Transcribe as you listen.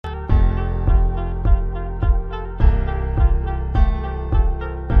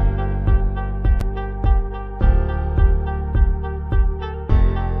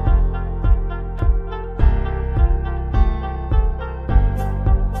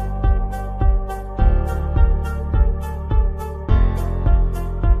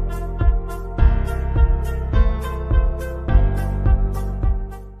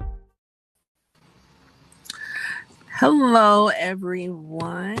Hello,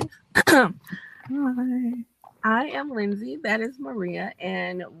 everyone. Hi. I am Lindsay. That is Maria,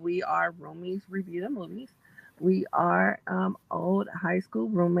 and we are Roomies Review the Movies. We are old high school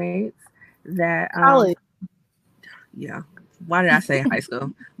roommates that College. yeah. Why did I say high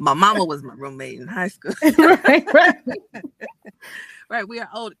school? My mama was my roommate in high school. right. Right. We are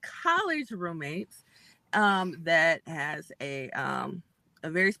old college roommates that has a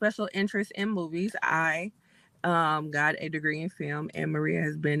very special interest in movies. I got a degree in film, and Maria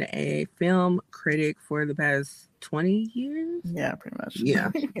has been a film critic for the past 20 years. Yeah, pretty much. Yeah.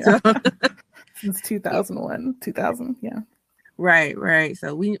 yeah. So, Since 2001, 2000. Yeah. right.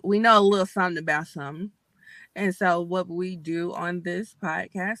 So we know a little something about something. And so what we do on this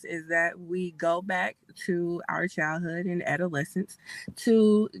podcast is that we go back to our childhood and adolescence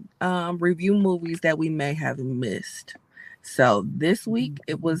to review movies that we may have missed. So this week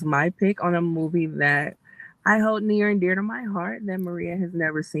it was my pick on a movie that I hold near and dear to my heart that Maria has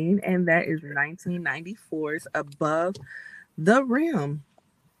never seen, and that is 1994's Above the Rim.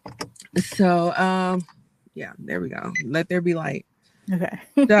 So yeah, there we go. Let there be light. Okay.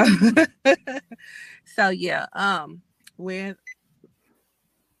 So, so yeah, with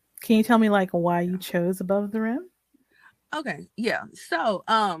Can you tell me why you chose Above the Rim? okay, yeah. So,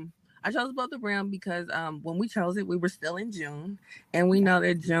 I chose Above the Rim because when we chose it, we were still in June, and we know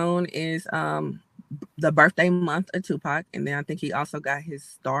that June is the birthday month of Tupac, and then I think he also got his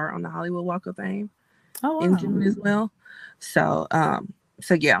star on the Hollywood Walk of Fame Oh in wow. June as well. So,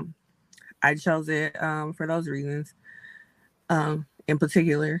 so yeah, I chose it for those reasons, in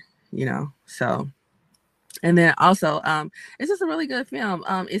particular, So, and then also, it's just a really good film.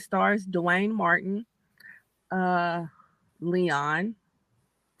 It stars Dwayne Martin, uh, Leon,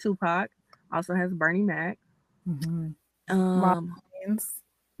 Tupac, also has Bernie Mac, Mm-hmm. um, Marlins.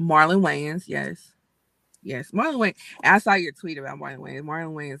 Marlon Wayans, yes, Marlon Wayans. I saw your tweet about Marlon Wayans.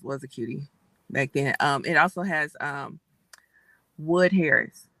 Marlon Wayans was a cutie back then. It also has Wood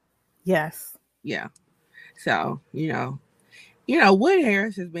Harris. Yes. Yeah, so Wood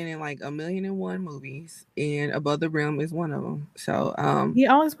Harris has been in like 1,000,001 movies, and Above the Rim is one of them. So He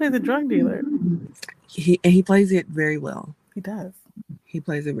always plays a drug dealer. he plays it very well. He does. He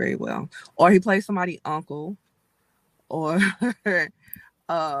plays it very well, or he plays somebody uncle, or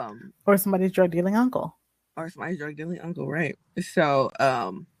um Or somebody's drug dealing uncle. or somebody's drug dealing uncle, right? So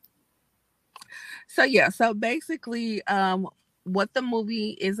yeah, so basically what the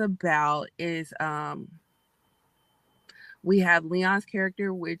movie is about is we have Leon's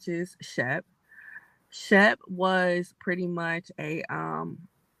character, which is Shep. Shep was pretty much a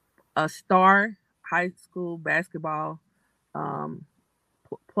star high school basketball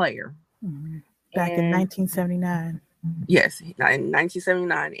player. Mm-hmm. Back in And 1979. yes, in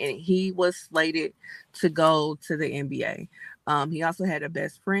 1979, and he was slated to go to the NBA. He also had a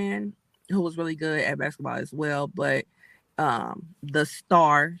best friend who was really good at basketball as well, but the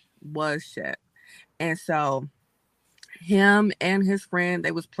star was Shep. And so him and his friend,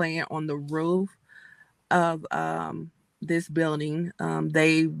 they was playing on the roof of this building.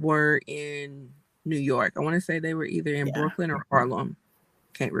 They were in New York. I want to say they were either in Yeah. Brooklyn or Harlem.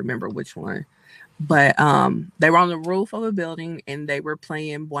 Can't remember which one. But they were on the roof of a building and they were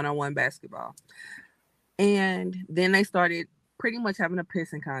playing one-on-one basketball. And then they started pretty much having a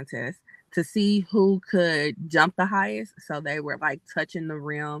pissing contest to see who could jump the highest. So they were like touching the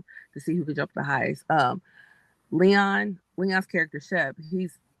rim to see who could jump the highest. Leon's character Shep,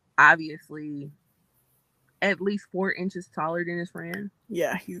 he's obviously at least 4 inches taller than his friend.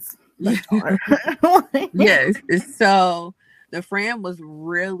 Yeah, he's much taller. Yes. So the friend was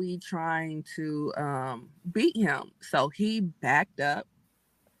really trying to beat him. So he backed up.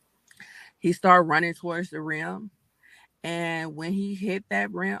 He started running towards the rim. And when he hit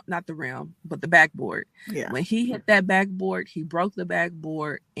that rim, not the rim, but the backboard, Yeah. when he hit that backboard, he broke the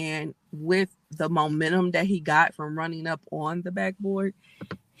backboard. And with the momentum that he got from running up on the backboard,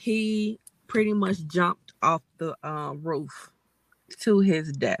 he pretty much jumped off the roof to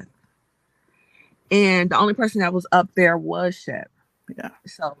his death. And the only person that was up there was Shep. Yeah.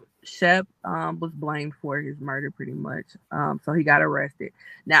 So Shep was blamed for his murder pretty much. So he got arrested.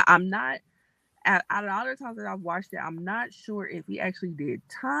 Now, I'm not, out of all the times that I've watched it, I'm not sure if he actually did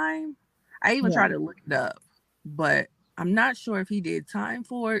time. I even tried to look it up, but I'm not sure if he did time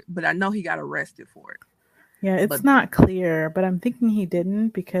for it, but I know he got arrested for it. Yeah, it's But not clear, but I'm thinking he didn't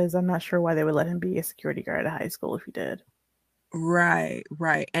because I'm not sure why they would let him be a security guard at high school if he did. right.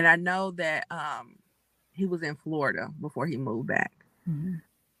 And I know that he was in Florida before he moved back. Mm-hmm.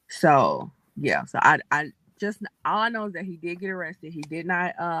 So yeah, so I just all I know is that he did get arrested. He did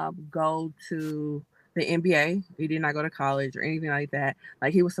not go to the NBA. He did not go to college or anything like that.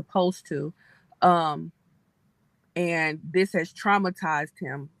 Like he was supposed to. Um, and this has traumatized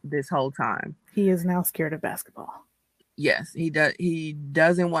him this whole time. He is now scared of basketball. Yes, he does. He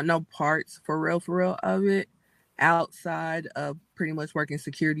doesn't want no parts for real of it outside of pretty much working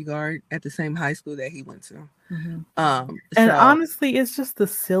security guard at the same high school that he went to. Mm-hmm. So And honestly, it's just the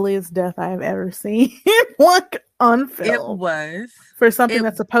silliest death I've ever seen, like on film. it was for something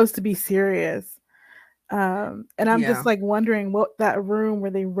that's supposed to be serious. And I'm Yeah. just like wondering what that room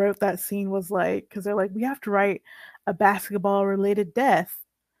where they wrote that scene was like, because they're like, we have to write a basketball related death,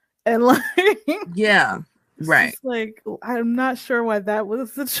 and like, yeah, it's right. just like, I'm not sure why that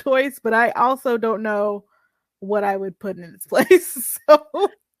was the choice, but I also don't know what I would put in its place. So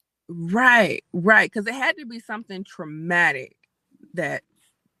Right, because it had to be something traumatic that,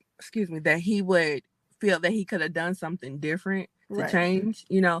 that he would feel that he could have done something different to change.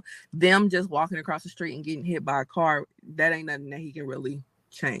 You know, them just walking across the street and getting hit by a car, that ain't nothing that he can really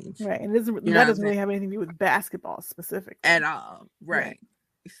change. Right, and that doesn't really have anything to do with basketball specifically at all. Right.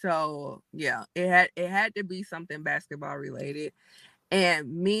 So yeah, it had to be something basketball related.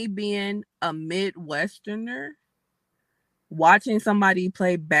 And me being a Midwesterner, watching somebody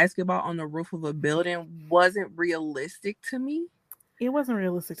play basketball on the roof of a building wasn't realistic to me. It wasn't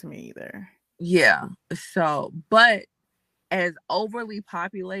realistic to me either. Yeah. So, but as overly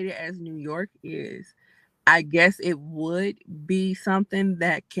populated as New York is, I guess it would be something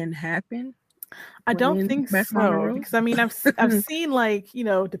that can happen. I don't think so, because I mean, I've seen like, you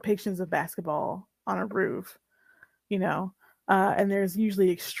know, depictions of basketball on a roof, you know, and there's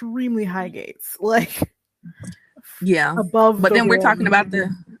usually extremely high gates, like above. But then we're talking about the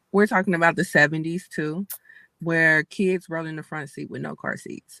 70s too, where kids roll in the front seat with no car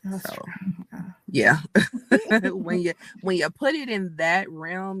seats. That's so true. Yeah, when you put it in that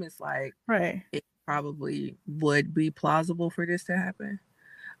realm, it's like it probably would be plausible for this to happen.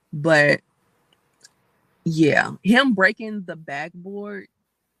 But yeah, him breaking the backboard,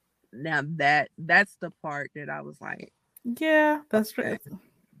 now that's the part that I was like, yeah, that's true.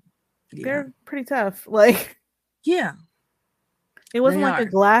 Yeah. They're pretty tough. Like, yeah, it wasn't like a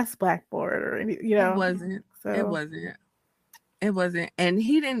glass blackboard or any, you know. It wasn't. So. It wasn't. And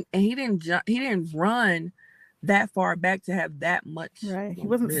he didn't run that far back to have that much. Right. He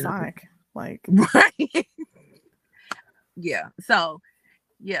wasn't Sonic. Like, right. Yeah. So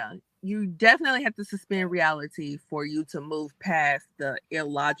yeah, you definitely have to suspend reality for you to move past the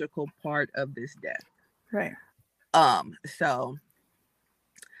illogical part of this death. Right. So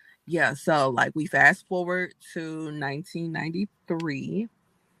yeah, so like we fast forward to 1993,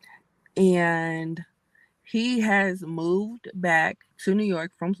 and he has moved back to New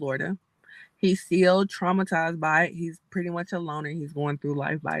York from Florida. He's still traumatized by it. He's pretty much a loner. He's going through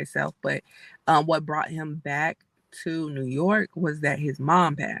life by himself. But what brought him back to New York was that his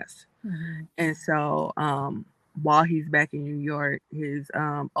mom passed. Mm-hmm. And so while he's back in New York, his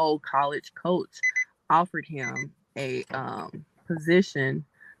old college coach offered him a position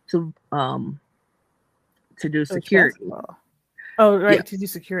to do security. Basketball. Oh, right. Yeah. To do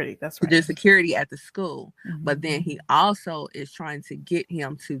security. That's right. To do security at the school. Mm-hmm. But then he also is trying to get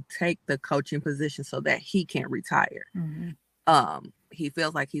him to take the coaching position so that he can retire. Mm-hmm. He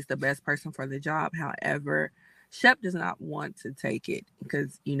feels like he's the best person for the job. However, Shep does not want to take it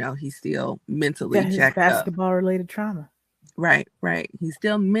because, you know, he's still mentally jacked up. Basketball related trauma. Right. He's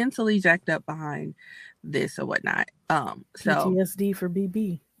still mentally jacked up behind this or whatnot. So PTSD for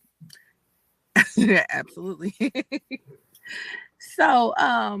BB. Absolutely. So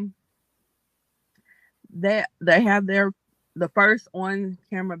they have the first on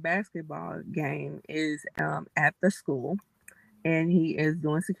camera basketball game is at the school, and he is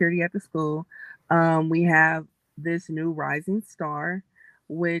doing security at the school. We have this new rising star,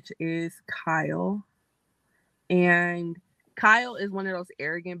 which is Kyle, and Kyle is one of those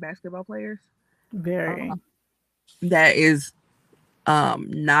arrogant basketball players. Very. That is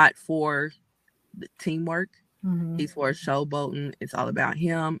not for the teamwork. Mm-hmm. He's for showboating. It's all about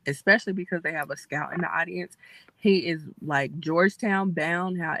him, especially because they have a scout in the audience. He is like Georgetown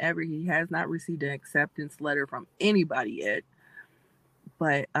bound. However, he has not received an acceptance letter from anybody yet.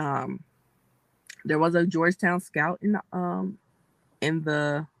 But there was a Georgetown scout in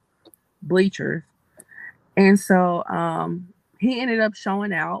the bleachers, and so he ended up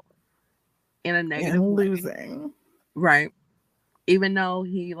showing out in a negative and losing. Way. Right. Even though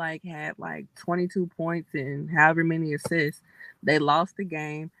he had 22 points and however many assists, they lost the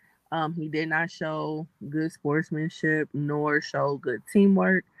game. He did not show good sportsmanship nor show good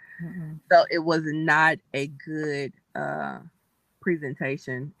teamwork. Mm-hmm. So it was not a good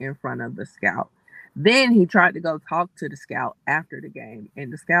presentation in front of the scout. Then he tried to go talk to the scout after the game,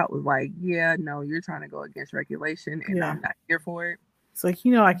 and the scout was like, "Yeah, no, you're trying to go against regulation, and I'm not here for it." It's like,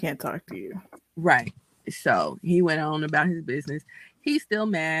 you know, I can't talk to you. Right. So he went on about his business. He's still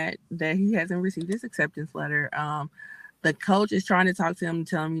mad that he hasn't received his acceptance letter. The coach is trying to talk to him,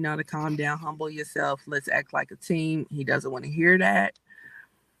 tell him, you know, to calm down, humble yourself, let's act like a team. He doesn't want to hear that.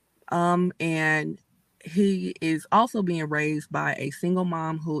 And he is also being raised by a single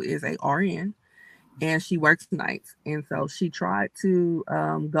mom who is a RN, and she works nights. And so she tried to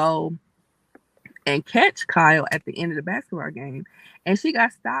go and catch Kyle at the end of the basketball game, and she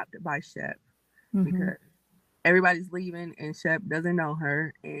got stopped by Shep because everybody's leaving, and Shep doesn't know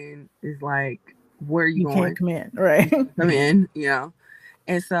her and is like, "Where are you going? Can't come in, right? Come in, you know."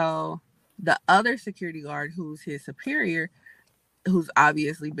 And so the other security guard, who's his superior, who's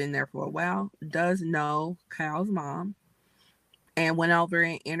obviously been there for a while, does know Kyle's mom, and went over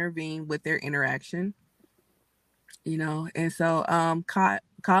and intervened with their interaction. You know, and so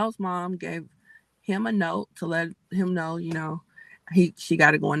Kyle's mom gave him a note to let him know, you know, she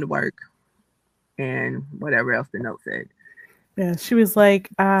got to go into work, and whatever else the note said. Yeah, she was like,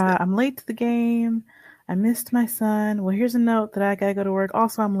 I'm late to the game. I missed my son. Well, here's a note that I gotta go to work.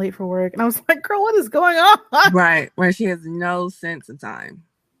 Also, I'm late for work. And I was like, girl, what is going on? Right, where she has no sense of time.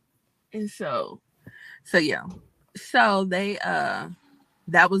 And so yeah. So they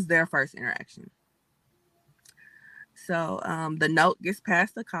that was their first interaction. So the note gets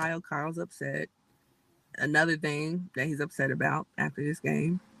passed to Kyle. Kyle's upset. Another thing that he's upset about after this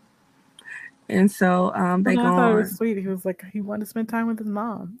game. And so they go on. I thought it was sweet. He was like, he wanted to spend time with his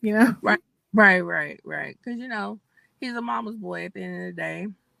mom, you know? Right. Because, you know, he's a mama's boy at the end of the day.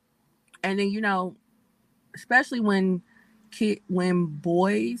 And then, you know, especially when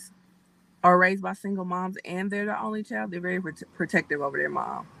boys are raised by single moms and they're the only child, they're very protective over their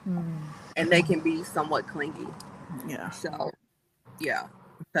mom. And they can be somewhat clingy. Yeah. So, yeah.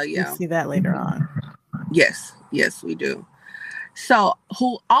 We see that later on. Yes, we do. So,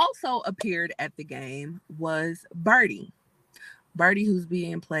 who also appeared at the game was Birdie. Birdie, who's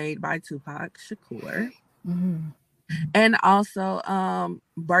being played by Tupac Shakur. And also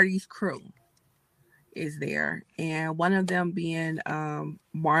Birdie's crew is there. And one of them being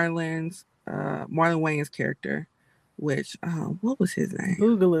Marlon Wayans' character, which, what was his name?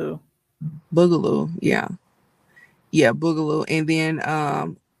 Boogaloo, yeah. Yeah, Boogaloo. And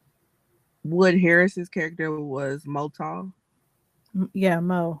then Wood Harris's character was Motal. Yeah,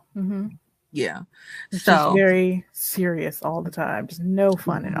 Mo. Yeah. It's just very serious all the time. Just no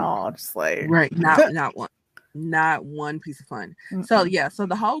fun at all. Just like right. Not one piece of fun. So yeah, so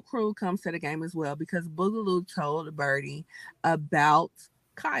the whole crew comes to the game as well because Boogaloo told Birdie about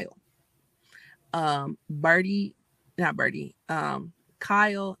Kyle. Kyle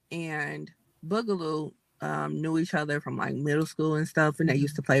and Boogaloo knew each other from like middle school and stuff, and they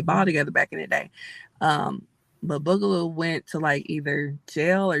used to play ball together back in the day. But Boogaloo went to like either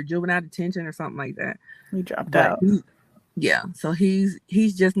jail or juvenile detention or something like that. He dropped out. So he's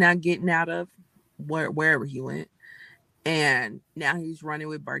just now getting out of wherever he went, and now he's running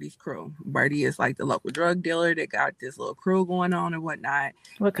with Birdie's crew. Birdie is like the local drug dealer that got this little crew going on and whatnot.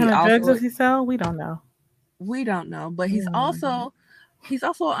 What kind of drugs does he sell? We don't know. But he's also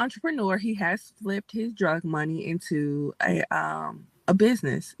an entrepreneur. He has flipped his drug money into a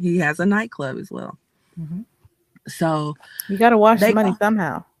business. He has a nightclub as well. So you got to wash the money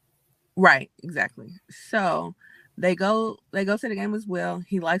somehow. Right, exactly. So they go to the game as well.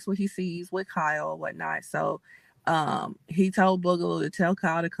 He likes what he sees with Kyle and whatnot. So he told Boogaloo to tell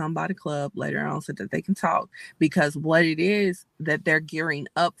Kyle to come by the club later on so that they can talk, because what it is that they're gearing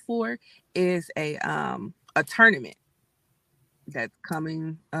up for is a tournament that's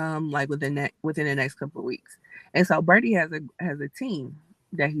coming like within the next couple of weeks. And so Birdie has a team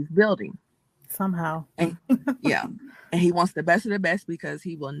that he's building somehow. And, yeah. And he wants the best of the best because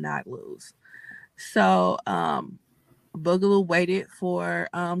he will not lose. So Boogaloo waited for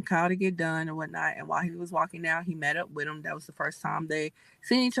Kyle to get done and whatnot. And while he was walking out, he met up with him. That was the first time they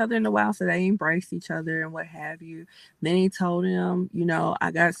seen each other in a while. So they embraced each other and what have you. Then he told him, you know,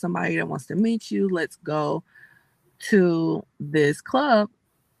 I got somebody that wants to meet you. Let's go to this club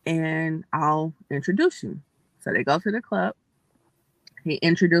and I'll introduce you. So they go to the club. He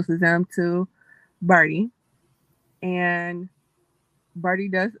introduces them to Birdie, and Birdie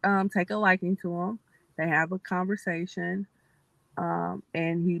does take a liking to him. They have a conversation,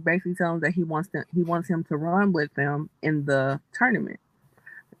 and he basically tells him that he wants him to run with them in the tournament.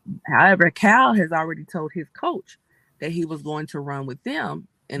 However, Cal has already told his coach that he was going to run with them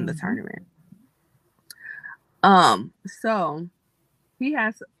in the tournament. So he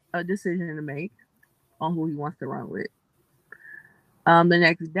has a decision to make. on who he wants to run with. The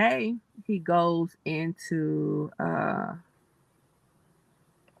next day, he goes into the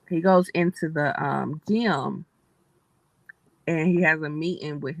gym, and he has a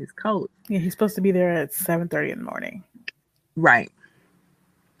meeting with his coach. Yeah, he's supposed to be there at 7:30 in the morning. Right.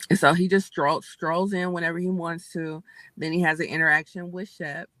 And so he just strolls in whenever he wants to. Then he has an interaction with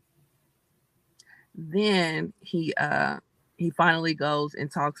Shep. Then he finally goes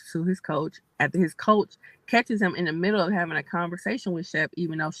and talks to his coach. After his coach catches him in the middle of having a conversation with Shep,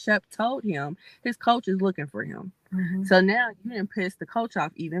 even though Shep told him his coach is looking for him. Mm-hmm. So now you didn't piss the coach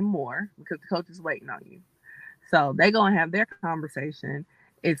off even more because the coach is waiting on you. So they go and have their conversation.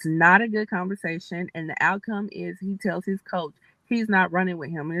 It's not a good conversation, and the outcome is he tells his coach he's not running with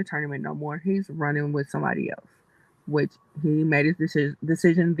him in the tournament no more. He's running with somebody else, which he made his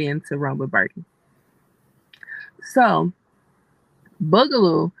decision then to run with Birdie. So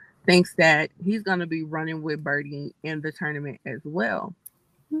Boogaloo thinks that he's going to be running with Birdie in the tournament as well.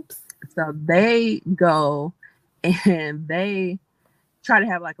 Oops. So they go and they try to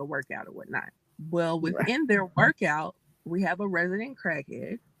have like a workout or whatnot. Well, within their workout, we have a resident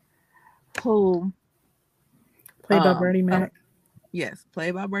crackhead who played by Bernie Mac. Yes,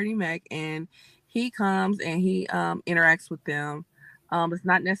 played by Bernie Mac, and he comes and he interacts with them. It's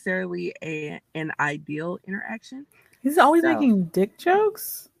not necessarily an ideal interaction. He's always making dick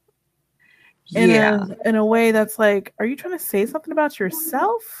jokes. Yeah, in a way that's like, are you trying to say something about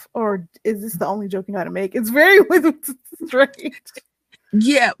yourself, or is this the only joke you know how to make? It's very strange.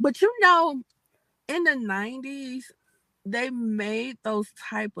 Yeah, but you know, in the 90s, they made those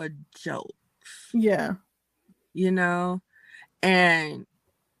type of jokes. Yeah. You know, and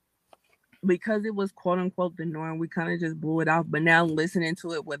because it was quote unquote the norm, we kind of just blew it off. But now listening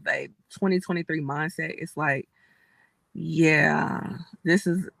to it with a 2023 mindset, it's like, yeah, this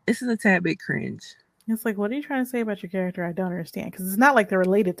is a tad bit cringe. It's like, what are you trying to say about your character? I don't understand, because it's not like they're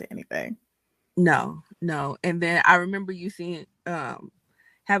related to anything. No. And then I remember you seeing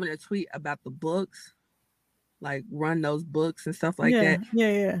having a tweet about the books, like run those books and stuff like that.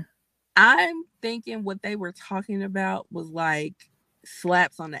 Yeah. I'm thinking what they were talking about was like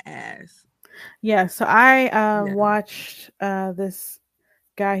slaps on the ass. Yeah, so I watched this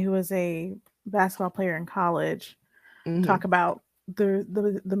guy who was a basketball player in college talk about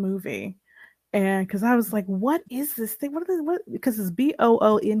the movie, and because I was like, what is this thing? What? Because it's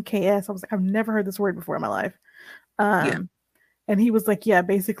BOONKS. I was like, I've never heard this word before in my life. And he was like, yeah,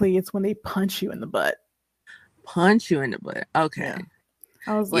 basically it's when they punch you in the butt. Punch you in the butt. Okay. Yeah.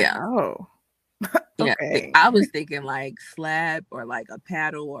 I was like, oh. Okay. I was thinking like slap or like a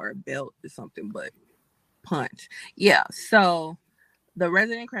paddle or a belt or something, but punch. Yeah. So the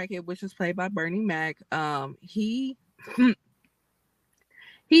resident crackhead, which was played by Bernie Mac, he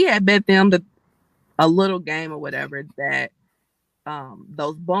had bet them a little game or whatever that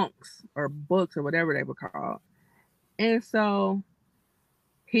those bunks or books or whatever they were called. And so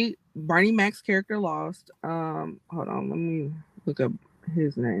Bernie Mac's character lost. Hold on, let me look up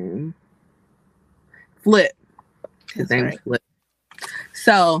his name. Flip. His name is Flip.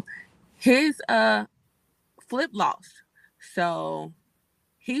 So his Flip lost. So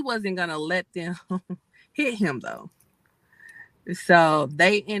he wasn't gonna let them hit him though. So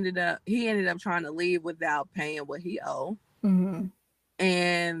he ended up trying to leave without paying what he owed. Mm-hmm.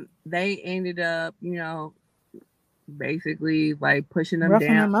 And they ended up, basically like pushing him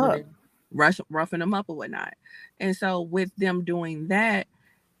down, roughing him up or whatnot. And so with them doing that,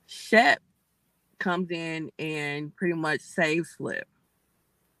 Shep comes in and pretty much saves Flip.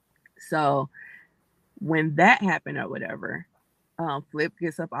 So when that happened or whatever, Flip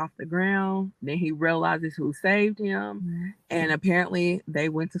gets up off the ground. Then he realizes who saved him. Mm-hmm. And apparently they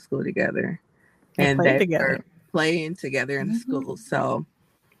went to school together. They were playing together in the school. So,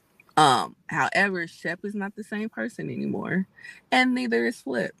 however, Shep is not the same person anymore. And neither is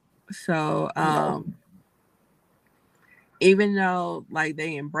Flip. So, even though like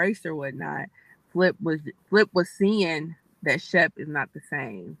they embraced or whatnot, Flip was seeing that Shep is not the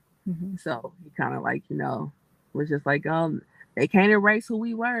same. Mm-hmm. So he kind of like, was just like, they can't erase who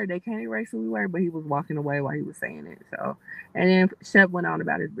we were. They can't erase who we were. But he was walking away while he was saying it. So, and then Shep went on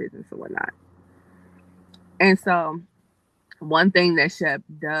about his business or whatnot. And so one thing that Shep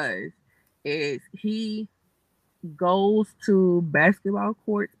does is he goes to basketball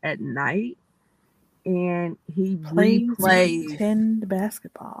courts at night and he replays pretend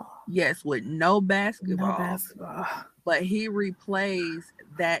basketball. Yes, with no basketball. But he replays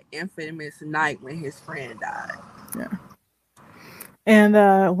that infamous night when his friend died. Yeah. And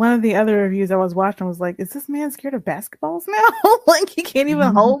one of the other reviews I was watching was like, "Is this man scared of basketballs now? Like he can't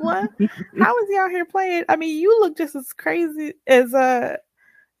even hold one? How is he out here playing? I mean, you look just as crazy as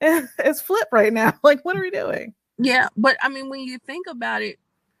Flip right now. Like, what are we doing?" Yeah, but I mean, when you think about it,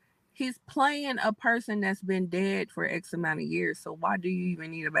 he's playing a person that's been dead for X amount of years. So why do you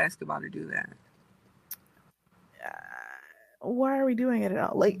even need a basketball to do that? Why are we doing it at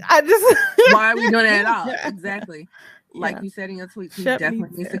all? Like, I just why are we doing it at all? Exactly. Like you said in your tweets, he definitely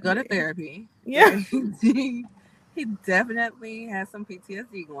needs to go to therapy. Yeah. he definitely has some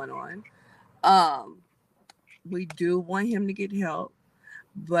PTSD going on. We do want him to get help,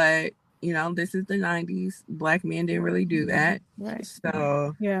 but you know, this is the 90s. Black men didn't really do that. Right.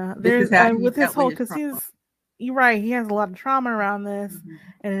 So yeah, there's with his whole, because you're right, he has a lot of trauma around this,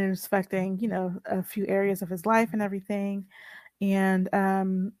 and it's affecting, you know, a few areas of his life and everything. And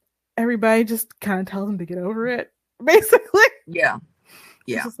everybody just kind of tells him to get over it, basically. Yeah.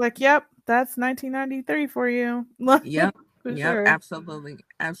 It's just like, yep, that's 1993 for you. Yep. For yep. sure.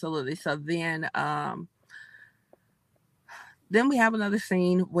 Absolutely. So then we have another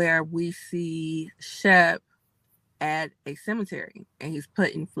scene where we see Shep at a cemetery, and he's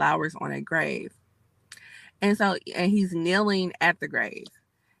putting flowers on a grave. And he's kneeling at the grave.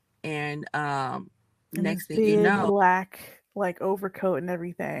 And next thing you know, black like overcoat and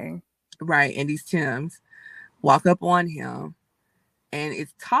everything. Right. And these Tims walk up on him, and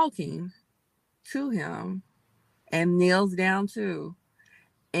it's talking to him, and kneels down too.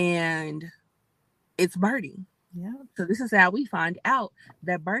 And it's Birdie. Yeah. So this is how we find out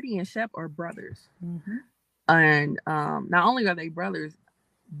that Birdie and Shep are brothers. Mm-hmm. And not only are they brothers,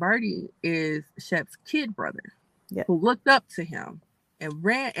 Birdie is Shep's kid brother, who looked up to him and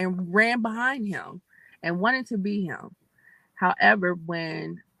ran behind him and wanted to be him. However,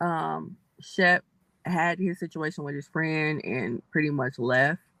 when Shep had his situation with his friend and pretty much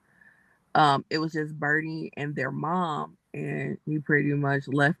left, it was just Birdie and their mom, and he pretty much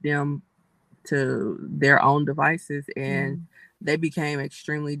left them to their own devices, and they became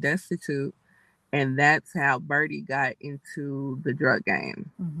extremely destitute. And that's how Birdie got into the drug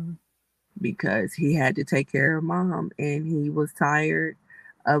game, because he had to take care of mom, and he was tired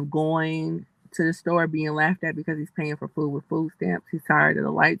of going to the store being laughed at because he's paying for food with food stamps. He's tired of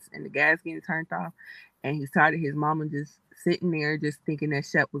the lights and the gas getting turned off, and he's tired of his mama just sitting there just thinking that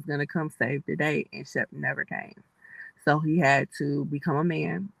Shep was going to come save the day, and Shep never came. So he had to become a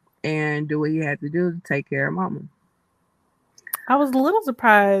man and do what he had to do to take care of mama. I was a little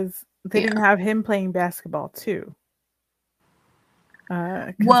surprised they didn't have him playing basketball too.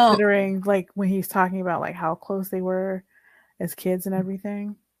 Considering like when he's talking about like how close they were as kids and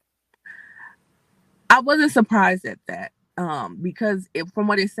everything. I wasn't surprised at that, because from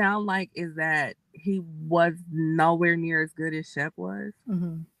what it sounded like is that he was nowhere near as good as Shep was.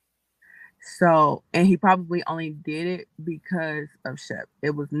 So, and he probably only did it because of Shep.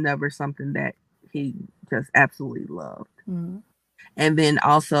 It was never something that he just absolutely loved. And then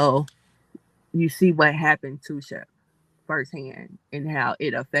also, you see what happened to Shep firsthand and how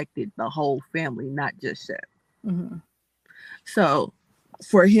it affected the whole family, not just Shep. So,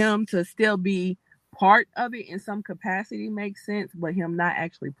 for him to still be part of it in some capacity makes sense, but him not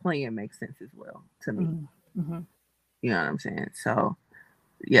actually playing makes sense as well to me. You know what I'm saying? So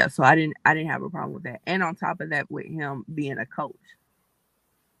yeah, so I didn't have a problem with that. And on top of that, with him being a coach,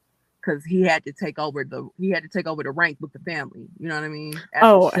 because he had to take over the rank with the family. You know what I mean?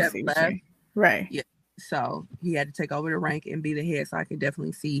 After Shep left, right? Yeah. So he had to take over the rank and be the head. So I could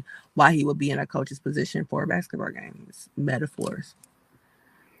definitely see why he would be in a coach's position for a basketball game. It's metaphors.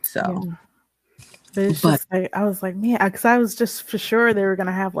 So. Yeah. But it's just like, I was like, man, because I was just for sure they were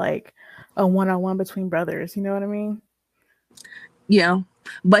gonna have like a one-on-one between brothers. You know what I mean? Yeah,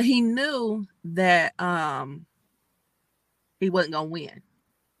 but he knew that he wasn't gonna win.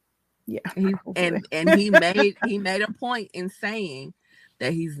 Yeah, and he made a point in saying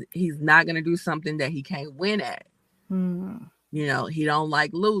that he's not gonna do something that he can't win at. You know, he don't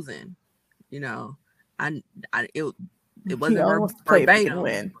like losing. You know, it wasn't verbatim.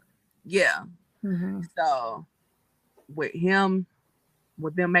 Win. Yeah. So with them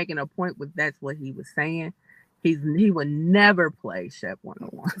making a point with that's what he was saying, he would never play Shep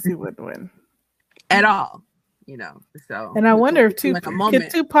 1-on-1 because he wouldn't win at all. You know, so. And I wonder if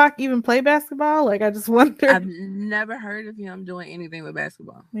could Tupac even play basketball? Like, I just wonder. I've never heard of him doing anything with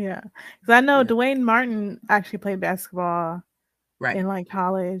basketball. Yeah, because I know Dwayne Martin actually played basketball, in like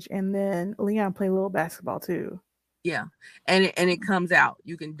college, and then Leon played a little basketball too. Yeah, and it comes out.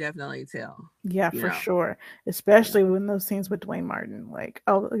 You can definitely tell. Yeah, for sure. Especially when those scenes with Dwayne Martin, like,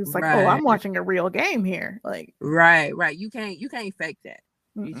 oh, it's like, oh, I'm watching a real game here. Like, right. You can't fake that.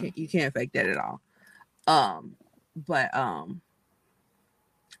 You can't fake that at all.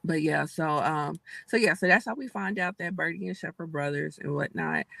 But yeah, so that's how we find out that Birdie and Shep are brothers and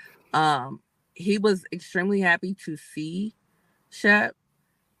whatnot. He was extremely happy to see Shep,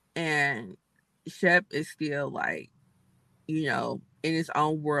 and Shep is still like, in his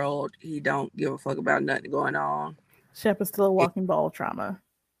own world. He don't give a fuck about nothing going on. Shep is still a walking ball of trauma,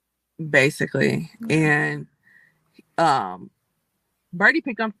 basically. And Birdie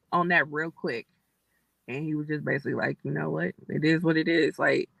picked up on that real quick, and he was just basically like, you know what, it is what it is.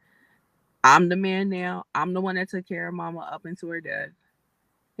 Like, I'm the man now. I'm the one that took care of Mama up into her death,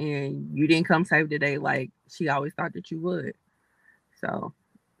 and you didn't come save the day like she always thought that you would. So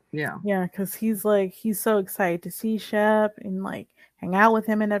yeah, because he's so excited to see Shep and like hang out with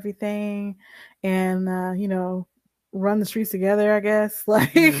him and everything, and run the streets together, I guess.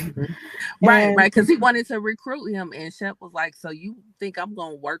 Like, right, because he wanted to recruit him, and Shep was like, "So you think I'm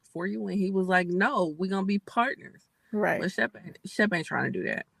gonna work for you?" And he was like, "No, we're gonna be partners." Right. But Shep ain't trying to do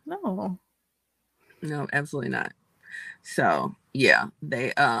that. No, absolutely not. So yeah,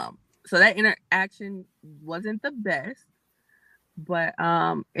 they so that interaction wasn't the best, but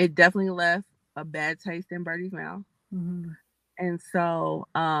it definitely left a bad taste in Birdie's mouth. And so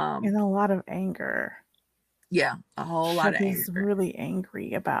and a lot of anger. Yeah, a whole lot of anger. He's really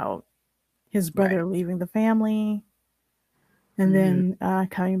angry about his brother leaving the family, and then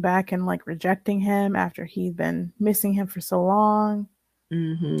coming back and like rejecting him after he'd been missing him for so long.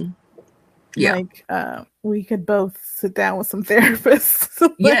 Yeah, like we could both sit down with some therapists.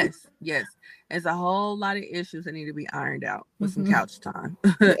 Yes. There's a whole lot of issues that need to be ironed out with some couch time.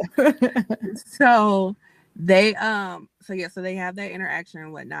 So they so they have that interaction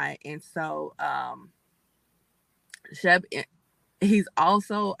and whatnot, and so Shep, he's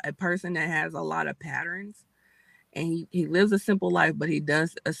also a person that has a lot of patterns, and he lives a simple life, but he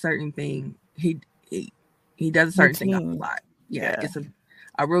does a certain thing. He does a certain thing a lot. Yeah. It's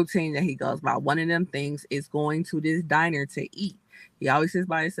a routine that he goes by. One of them things is going to this diner to eat. He always sits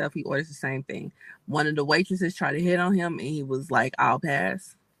by himself. He orders the same thing. One of the waitresses tried to hit on him, and he was like, "I'll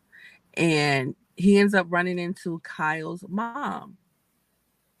pass." And he ends up running into Kyle's mom.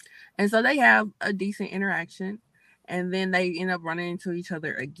 And so they have a decent interaction. And then they end up running into each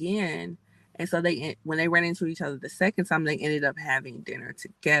other again. And so when they ran into each other the second time, they ended up having dinner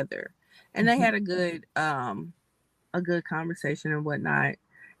together. And they had a good conversation and whatnot.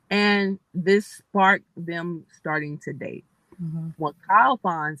 And this sparked them starting to date. When Kyle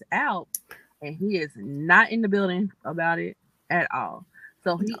finds out, and he is not in the building about it at all.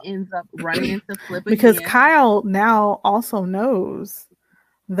 So he ends up running into Flip because again. Kyle now also knows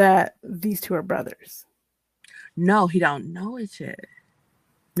that these two are brothers. No, he don't know it yet.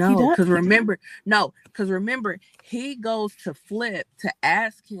 No, because remember, he goes to Flip to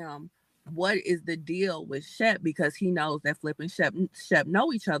ask him what is the deal with Shep, because he knows that Flip and Shep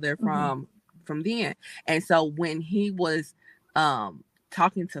know each other from then. And so when he was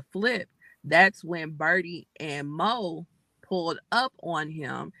talking to Flip, that's when Birdie and Mo pulled up on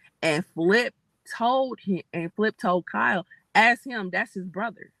him, and Flip told Kyle, ask him, that's his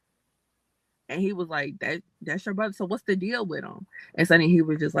brother. And he was like, that's your brother, so what's the deal with him? And so then he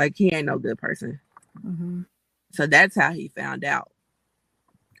was just like, he ain't no good person. So that's how he found out.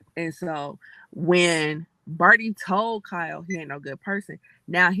 And so when Birdie told Kyle he ain't no good person,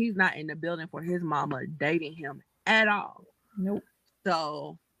 now he's not in the building for his mama dating him at all. Nope.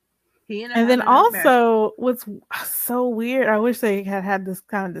 So he and then also what's so weird, I wish they had this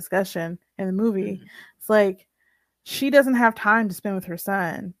kind of discussion in the movie. It's like she doesn't have time to spend with her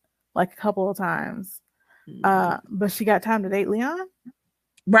son like a couple of times, but she got time to date Leon.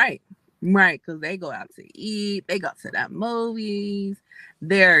 Right, because they go out to eat, they go to the movies,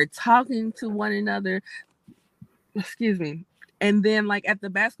 they're talking to one another. Excuse me. And then, like, at the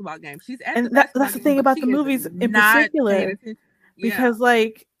basketball game, she's at the basketball that's the thing about the movies in particular, because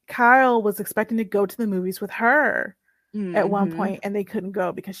like Kyle was expecting to go to the movies with her at one point, and they couldn't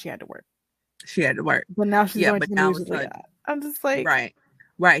go because she had to work. But now she's going to the movies with Leon. I'm just like,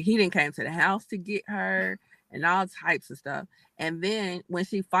 right. He didn't came to the house to get her and all types of stuff. And then when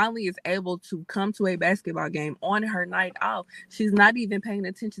she finally is able to come to a basketball game on her night off, she's not even paying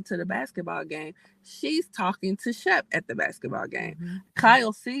attention to the basketball game. She's talking to Shep at the basketball game.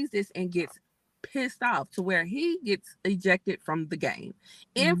 Kyle sees this and gets pissed off to where he gets ejected from the game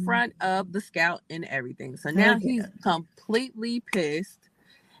in front of the scout and everything. So now he's completely pissed,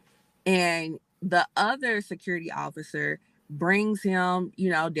 and the other security officer brings him,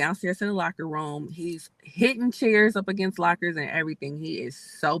 downstairs to the locker room. He's hitting chairs up against lockers and everything. He is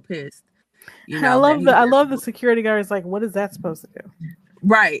so pissed, I that love he the security guard is like, what is that supposed to do?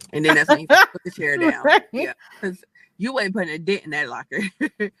 Right. And then that's when he put the chair down. Right. Yeah. Because you ain't putting a dent in that locker.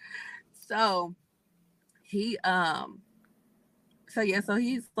 So he's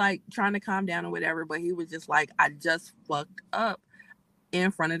like trying to calm down or whatever, but he was just like, I just fucked up in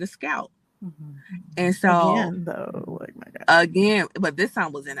front of the scout. Mm-hmm. And so again, though, like my God. Again, but this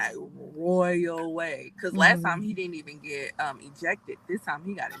time was in a royal way. Because last time he didn't even get ejected. This time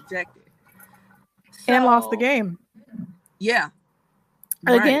he got ejected. And lost the game. Yeah.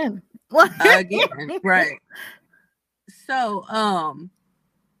 Again. Right. Again. Right. So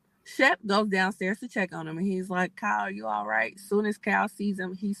Shep goes downstairs to check on him, and he's like, Kyle, are you all right? As soon as Kyle sees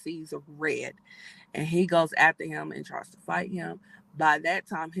him, he sees red, and he goes after him and tries to fight him. By that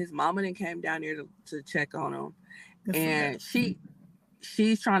time, his mama then came down there to check on him, and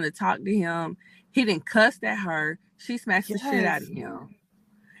she's trying to talk to him. He didn't cuss at her. She smashed the shit out of him,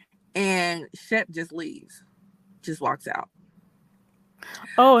 and Shep just leaves, just walks out.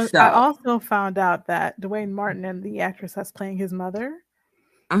 Oh, and I also found out that Dwayne Martin and the actress that's playing his mother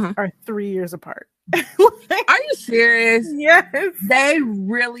are 3 years apart. Are you serious? Yes. They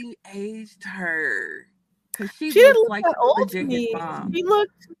really aged her. She didn't look like that old to me. Mom.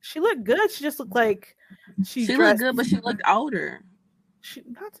 She looked good. She just looked like she looked good, but she looked older.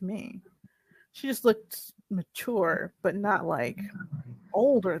 Not to me. She just looked mature, but not like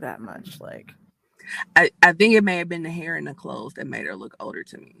older that much. Like I think it may have been the hair and the clothes that made her look older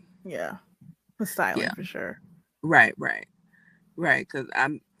to me. Yeah, the styling for sure. Right. Because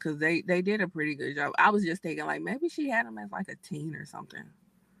they did a pretty good job. I was just thinking like maybe she had him as like a teen or something.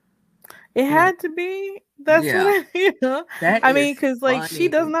 It had to be. That's what I mean, because like she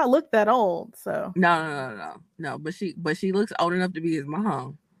does not look that old. So no. But she looks old enough to be his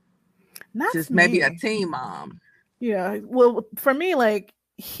mom. Not just maybe a teen mom. Yeah. Well, for me, like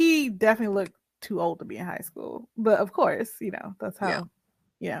he definitely looked too old to be in high school. But of course, that's how.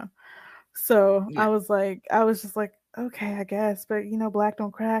 Yeah. So I was just like, okay, I guess, but black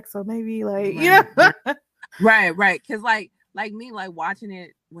don't crack, so maybe like right. Because like me, like watching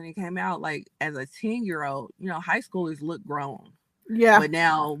it when it came out, like as a 10-year-old, high schoolers look grown. Yeah. But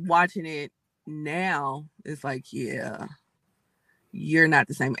now watching it now, it's like, yeah, you're not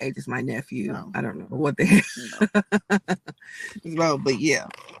the same age as my nephew. No. I don't know what the heck. No. But yeah.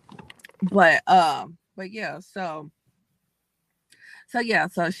 But yeah, so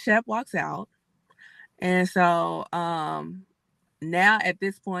Shep walks out. And so now at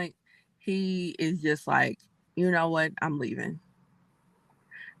this point, he is just like, you know what? I'm leaving.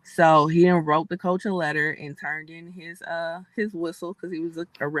 So he wrote the coach a letter and turned in his whistle because he was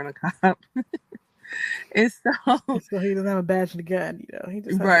a rent-a-cop. And so he doesn't have a badge and a gun, He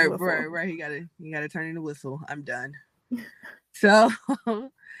just right. He gotta turn in the whistle. I'm done. So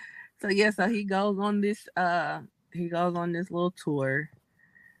he goes on this little tour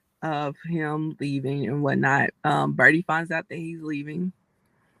of him leaving and whatnot. Birdie finds out that he's leaving,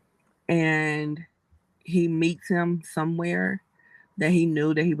 and he meets him somewhere that he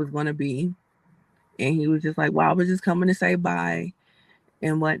knew that he was going to be, and he was just like, "Well, I was just coming to say bye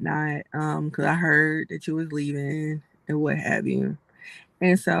and whatnot, because I heard that you was leaving and what have you."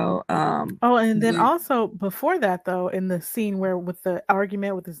 And so, and then also before that, though, in the scene where with the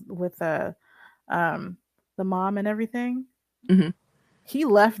argument with the mom and everything, he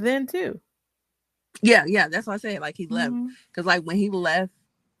left then too. Yeah, that's what I said. Like he left because like when he left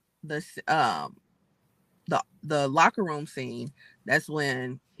the locker room scene, that's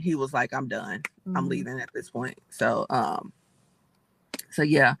when he was like, I'm done. I'm leaving at this point. So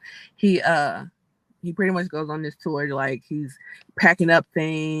yeah, he pretty much goes on this tour, like he's packing up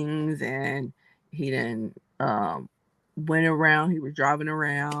things, and he then went around. He was driving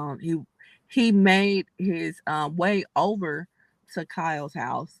around. He made his way over to Kyle's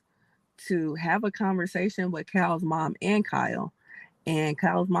house to have a conversation with Kyle's mom and Kyle. And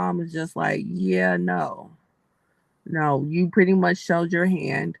Kyle's mom was just like, yeah, no, you pretty much showed your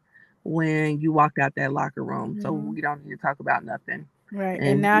hand when you walked out that locker room. So we don't need to talk about nothing. Right.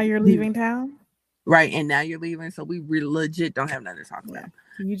 And now you're leaving town? Right. And now you're leaving. So we legit don't have nothing to talk about.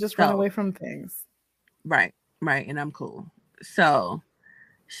 You just run away from things. Right. And I'm cool. So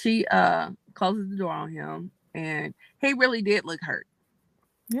she closes the door on him, and he really did look hurt.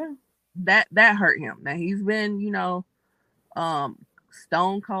 Yeah. That hurt him. Now he's been,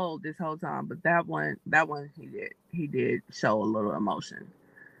 stone cold this whole time, but that one he did show a little emotion.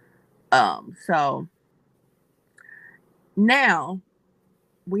 So now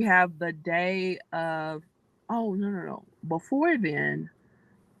we have the day of, oh no. Before then,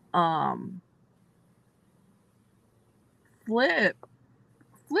 um Flip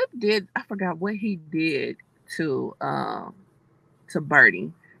Flip did, I forgot what he did to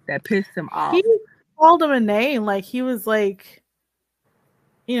Birdie that pissed him off. He called him a name, like he was like,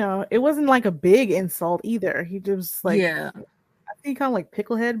 it wasn't like a big insult either. He just like, Yeah. I think he called him like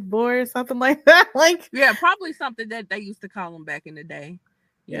picklehead boy or something like that. Like, Yeah, probably something that they used to call him back in the day,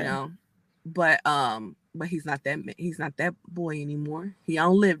 you know. But he's not that boy anymore. He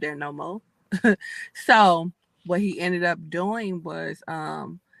don't live there no more. So what he ended up doing was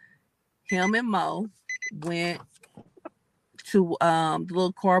him and Mo went to the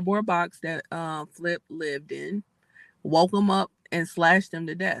little cardboard box that Flip lived in, woke him up and slashed him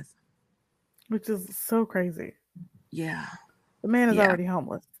to death. Which is so crazy. Yeah. The man is already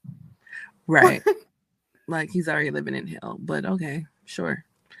homeless. Right. Like he's already living in hell. But okay, sure.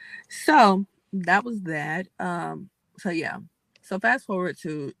 So that was that. So yeah. So fast forward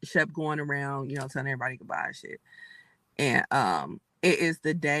to Shep going around, telling everybody goodbye and shit. And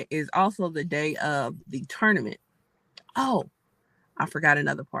is also the day of the tournament. Oh, I forgot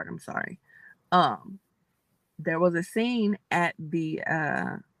another part. I'm sorry. There was a scene at the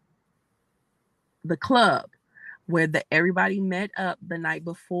club where everybody met up the night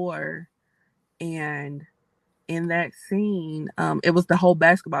before, and in that scene, it was the whole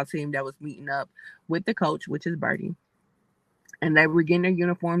basketball team that was meeting up with the coach, which is Birdie, and they were getting their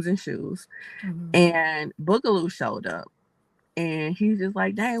uniforms and shoes. Mm-hmm. And Boogaloo showed up, and he's just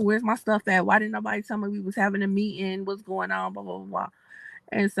like, "Dang, where's my stuff at? Why didn't nobody tell me we was having a meeting? What's going on? Blah blah blah."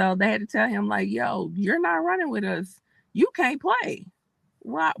 And so they had to tell him like, "Yo, you're not running with us. You can't play.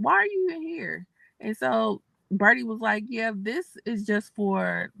 Why are you in here?" And so Birdie was like, "Yeah, this is just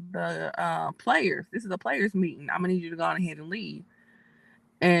for the players. This is a players meeting. I'm gonna need you to go on ahead and leave."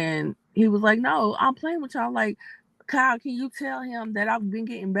 And he was like, "No, I'm playing with y'all. Like, Kyle, can you tell him that I've been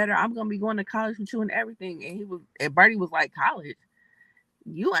getting better? I'm gonna be going to college with you and everything." And Birdie was like, "College?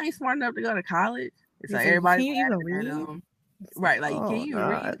 You ain't smart enough to go to college." So everybody's laughing at him. Right, like, can you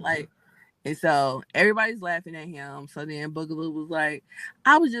read? Like, and so everybody's laughing at him. So then Boogaloo was like,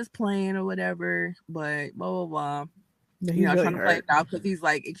 "I was just playing or whatever," but blah blah blah. Really trying to play it off because he's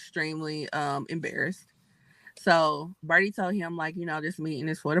like extremely embarrassed. So Birdie told him like, this meeting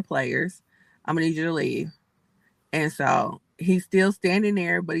is for the players. I'm gonna need you to leave. And so he's still standing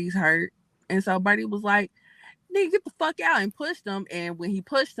there, but he's hurt. And so Birdie was like, "Nigga, get the fuck out," and pushed him. And when he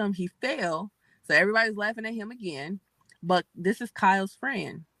pushed him, he fell. So everybody's laughing at him again. But this is Kyle's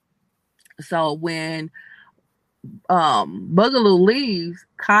friend. So when Boogaloo leaves,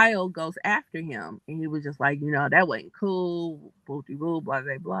 Kyle goes after him, and he was just like, that wasn't cool, blah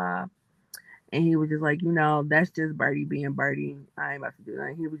blah blah. And he was just like, that's just Birdie being Birdie. I ain't about to do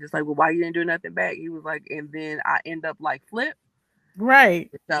that. He was just like, well, why you didn't do nothing back? He was like, and then I end up like Flip.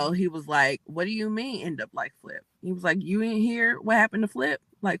 Right. So he was like, what do you mean end up like Flip? He was like, you didn't hear what happened to Flip?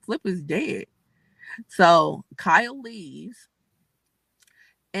 Like, Flip is dead. So Kyle leaves,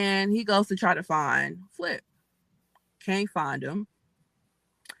 and he goes to try to find Flip. Can't find him.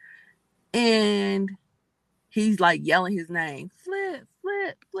 And he's like yelling his name, Flip,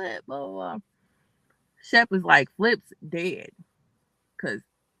 Flip, Flip, blah, blah, blah. Shep is like, Flip's dead. Because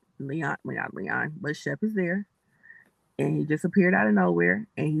not Leon, but Shep is there. And he just appeared out of nowhere.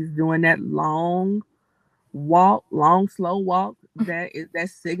 And he's doing that long, slow walk. That is that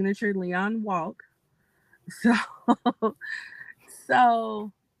signature Leon walk.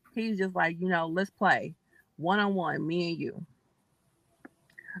 So he's just like, let's play one-on-one, me and you.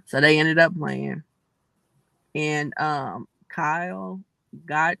 So they ended up playing. And Kyle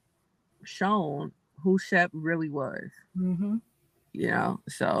got shown who Shep really was. Mm-hmm.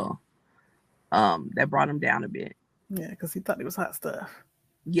 So that brought him down a bit. Yeah, because he thought he was hot stuff.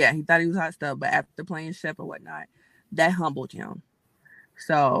 Yeah, he thought he was hot stuff, but after playing Shep or whatnot, that humbled him.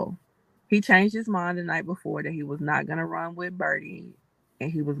 So he changed his mind the night before that he was not going to run with Birdie,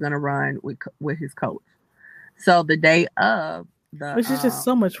 and he was going to run with his coach. So the day of the... Which is just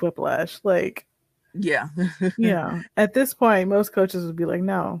so much whiplash. Like... Yeah. Yeah. At this point, most coaches would be like,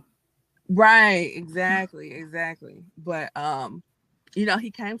 no. Right. Exactly. But,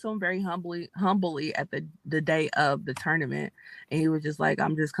 he came to him very humbly at the day of the tournament. And he was just like,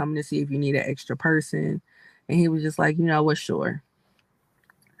 I'm just coming to see if you need an extra person. And he was just like, what, sure.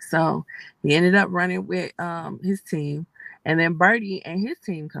 So he ended up running with his team. And then Birdie and his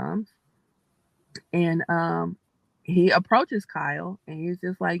team comes. And he approaches Kyle. And he's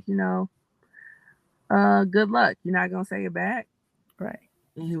just like, good luck. You're not going to say it back? Right.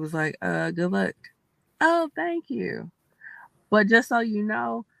 And he was like, good luck. Oh, thank you. But just so you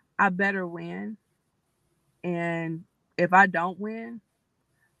know, I better win. And if I don't win,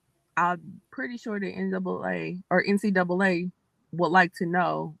 I'm pretty sure the NAA or NCAA would like to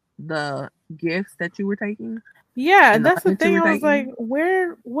know the gifts that you were taking. Yeah, that's the thing. I was like,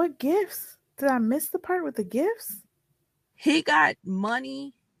 what gifts? Did I miss the part with the gifts? He got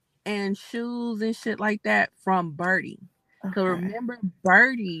money and shoes and shit like that from Birdie. Because remember,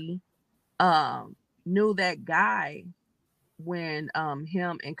 Birdie knew that guy when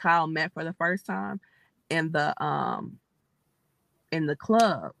him and Kyle met for the first time in the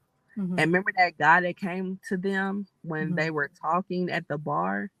club. Mm-hmm. And remember that guy that came to them when they were talking at the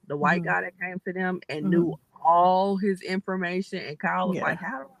bar, the white guy that came to them and knew all his information. And Kyle was like,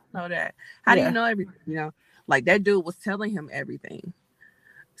 how do I know that? How do you know everything? You know, like that dude was telling him everything.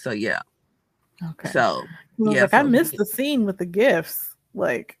 So yeah. Okay. So yeah, like I missed the scene with the gifts.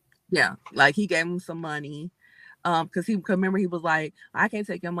 Like like he gave him some money. Because he remember he was like, I can't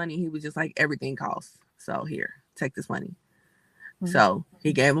take your money. He was just like, everything costs. So here, take this money. So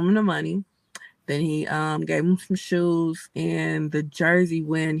he gave him the money. Then he gave him some shoes and the jersey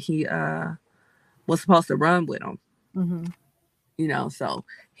when he was supposed to run with him. Mm-hmm. You know, so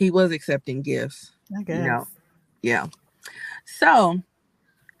he was accepting gifts. I guess. You know,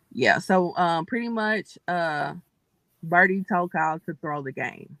 yeah. So pretty much Birdie told Kyle to throw the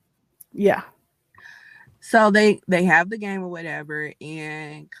game. Yeah. So they have the game or whatever,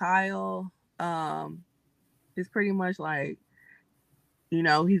 and Kyle is pretty much like, you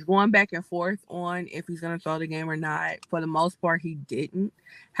know, he's going back and forth on if he's going to throw the game or not. For the most part, he didn't.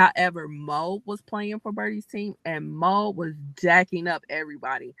 However, Mo was playing for Birdie's team, and Mo was jacking up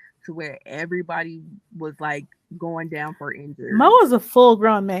everybody to where everybody was like going down for injury. Mo is a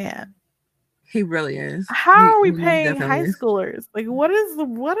full-grown man. He really is. How are we paying high schoolers? Like, what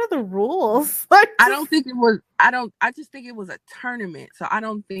are the rules? Like, I don't think it was. I just think it was a tournament. So I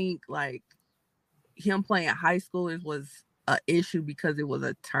don't think like him playing high schoolers was an issue because it was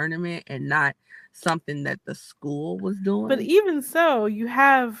a tournament and not something that the school was doing. But even so, you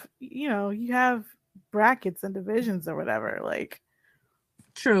have brackets and divisions or whatever. Like,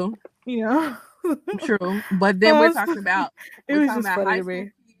 true. You know, true. But then we're talking about high school.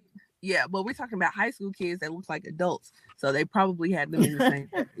 Yeah, but we're talking about high school kids that look like adults. So they probably had them in the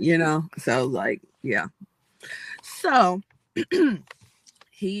same, you know? So like, yeah. So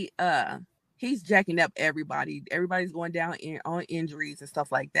he's jacking up everybody. Everybody's going down on injuries and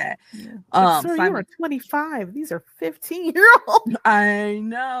stuff like that. Yeah. Sir, you are 25. These are 15-year-olds. I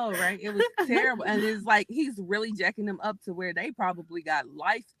know, right? It was terrible. And it's like he's really jacking them up to where they probably got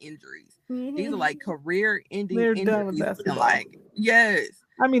life injuries. Mm-hmm. These are like career-ending injuries. Done with basketball. Like, yes.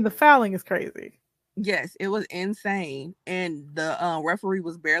 I mean, the fouling is crazy. Yes, it was insane. And the referee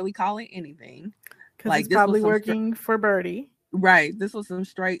was barely calling anything. Because like, he's probably working for Birdie. Right. This was some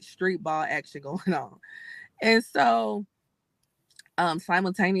straight street ball action going on. And so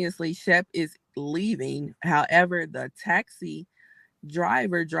simultaneously, Shep is leaving. However, the taxi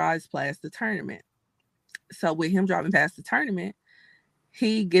driver drives past the tournament. So with him driving past the tournament,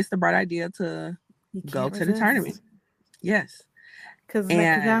 he gets the bright idea to go to the tournament. Yes. Because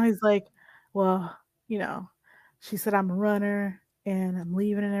now he's like, well, you know, she said I'm a runner and I'm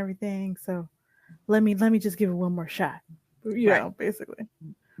leaving and everything. So let me just give it one more shot. You know, basically.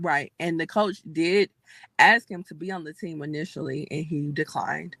 Right. And the coach did ask him to be on the team initially and he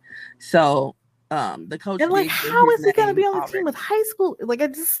declined. So the coach and like, how is he gonna be on the team with high school? Like, I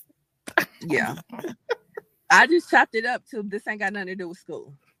just yeah. I just chopped it up to this ain't got nothing to do with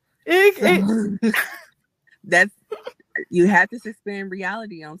school. That's you have to suspend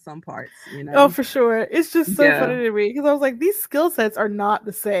reality on some parts, you know. Oh, for sure. It's just so funny to me because I was like, these skill sets are not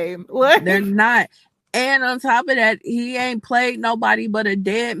the same. Like, they're not. And on top of that, he ain't played nobody but a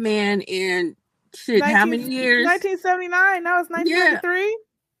dead man in how many years? 1979. Now it's 1993.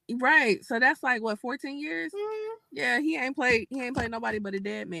 Yeah. Right. So that's like what, 14 years? Mm-hmm. Yeah, he ain't played nobody but a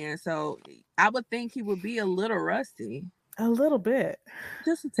dead man. So I would think he would be a little rusty. A little bit.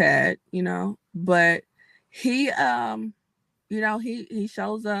 Just a tad, you know. But he you know, he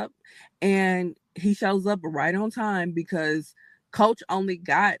shows up and he shows up right on time because coach only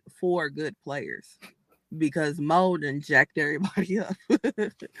got 4 good players. Because Mo done jacked everybody up.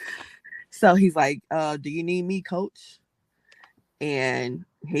 So he's like, do you need me, coach? And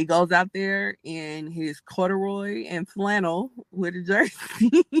he goes out there in his corduroy and flannel with a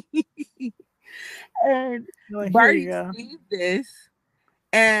jersey. And Birdie sees this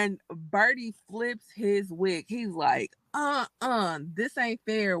and Birdie flips his wig. He's like, this ain't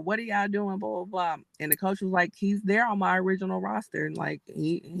fair. What are y'all doing? Blah, blah, blah. And the coach was like, he's there on my original roster. And like,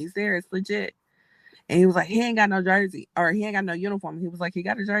 he's there. It's legit. And he was like, he ain't got no jersey, or he ain't got no uniform. He was like, he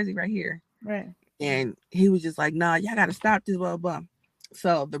got a jersey right here. Right. And he was just like, nah, y'all got to stop this, blah, blah.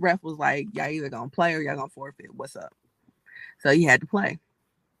 So the ref was like, y'all either going to play or y'all going to forfeit. What's up? So he had to play.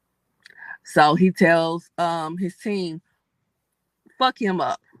 So he tells his team, fuck him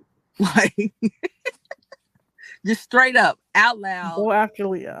up. Like, just straight up, out loud. Go after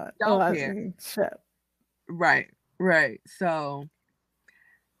Leon. Don't care. Shep. Right. So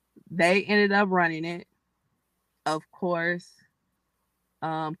they ended up running it. Of course,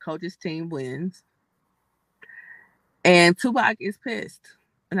 coach's team wins. And Tupac is pissed.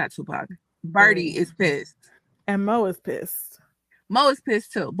 Not Tupac. Birdie is pissed. And Mo is pissed. Mo is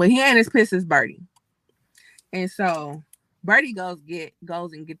pissed too, but he ain't as pissed as Birdie. And so Birdie goes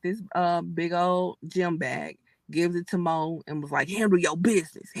and get this big old gym bag, gives it to Mo, and was like, handle your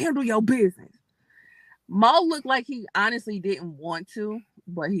business. Mo looked like he honestly didn't want to,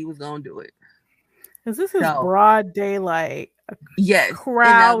 but he was gonna do it. Because this is broad daylight. Yes.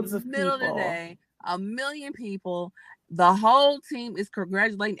 Crowds of middle people. Of the day, 1 million people. The whole team is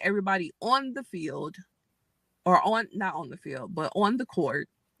congratulating everybody on the field. Or not on the field, but on the court.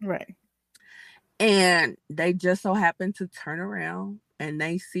 Right. And they just so happen to turn around and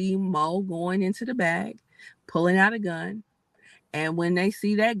they see Mo going into the bag, pulling out a gun. And when they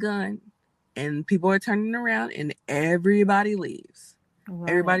see that gun and people are turning around and everybody leaves. Right.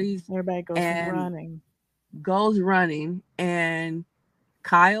 Everybody goes running. And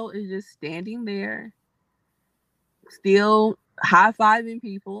Kyle is just standing there, still high-fiving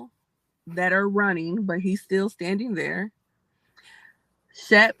people that are running, but he's still standing there.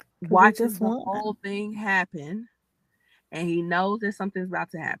 Shep watches the whole thing happen, and he knows that something's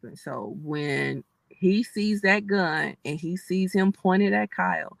about to happen. So when he sees that gun and he sees him pointed at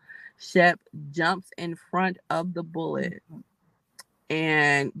Kyle, Shep jumps in front of the bullet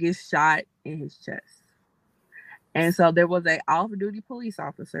and gets shot in his chest. And so there was a off-duty police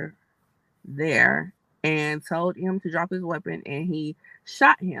officer there and told him to drop his weapon, and he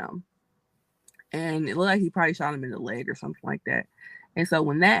shot him. And it looked like he probably shot him in the leg or something like that. And so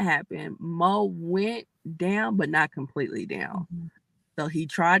when that happened, Mo went down, but not completely down. Mm-hmm. So he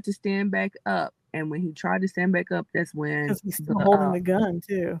tried to stand back up. And when he tried to stand back up, that's when... Because he's still holding the gun,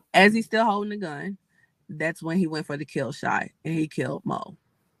 too. As he's still holding the gun, that's when he went for the kill shot. And he killed Mo.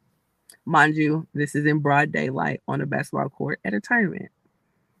 Mind you, this is in broad daylight on a basketball court at a tournament.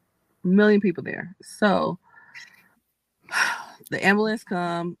 1 million people there. So... the ambulance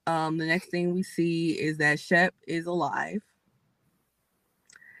come. The next thing we see is that Shep is alive.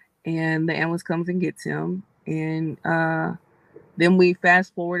 And the ambulance comes and gets him. And then we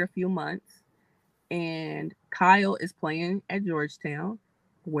fast forward a few months. And Kyle is playing at Georgetown,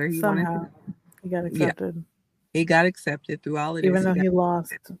 where he wanted to. He got accepted. Yeah. He got accepted through all of this. Even though he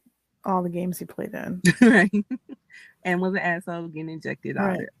lost all the games he played in. Right. And was an asshole getting injected,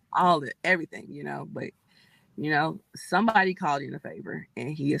 everything, But somebody called in a favor, and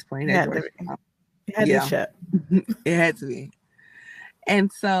he is playing at Georgetown. It had to be Shep. It had to be.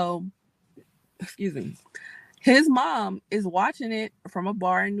 And so, excuse me, his mom is watching it from a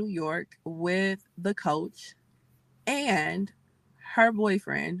bar in New York with the coach and her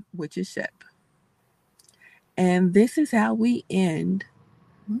boyfriend, which is Shep. And this is how we end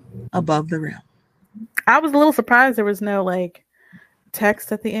Above the Rim. I was a little surprised there was no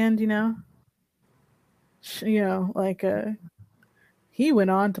text at the end, he went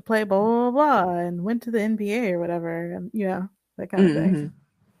on to play blah, blah, blah, and went to the NBA or whatever, and that kind of thing.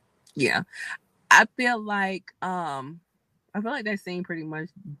 Yeah. I feel like that scene pretty much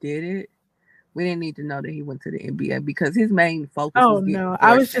did it. We didn't need to know that he went to the NBA because his main focus was no.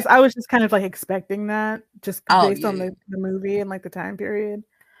 I was just kind of expecting that just based on the movie and the time period.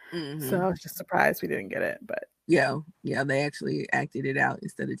 Mm-hmm. So I was just surprised we didn't get it, but yeah, they actually acted it out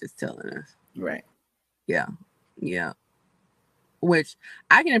instead of just telling us. Right. Yeah. Which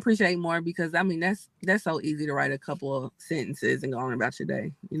I can appreciate more because that's so easy to write a couple of sentences and go on about your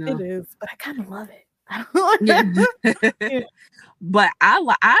day. It is, but I kind of love it. Yeah. But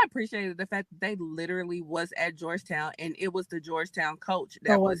I appreciated the fact that they literally was at Georgetown and it was the Georgetown coach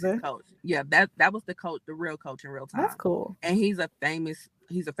that was his coach. Yeah, that was the coach, the real coach in real time. That's cool. And he's a famous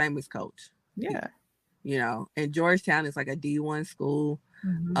coach. Yeah. And Georgetown is like a D1 school.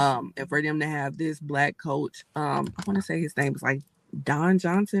 Mm-hmm. And for them to have this black coach, I want to say his name is Don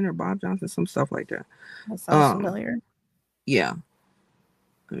Johnson or Bob Johnson, some stuff like that. That sounds familiar. Yeah.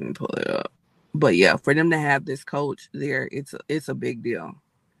 Let me pull it up. But yeah, for them to have this coach there, it's a big deal.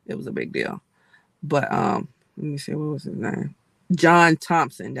 It was a big deal. But let me see, what was his name? John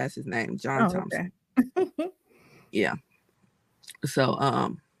Thompson, that's his name. John Thompson. Okay. Yeah.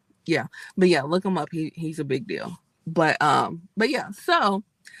 So Yeah, but yeah, look him up. He's a big deal. But yeah. So,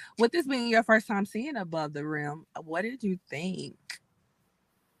 with this being your first time seeing Above the Rim, what did you think?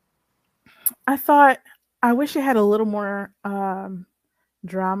 I wish it had a little more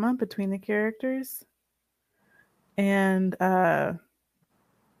drama between the characters and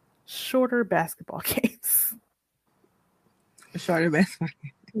shorter basketball games. Shorter basketball.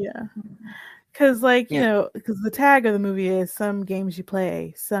 Yeah. Because, like, you know, because the tag of the movie is some games you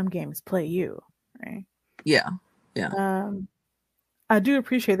play, some games play you, right? Yeah. I do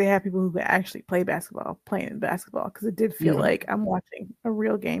appreciate they have people who actually play basketball, playing basketball, because it did feel like I'm watching a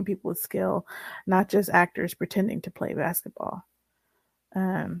real game, people with skill, not just actors pretending to play basketball.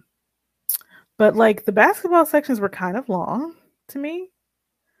 But like the basketball sections were kind of long to me.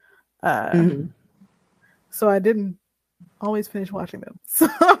 So I didn't always finish watching them. So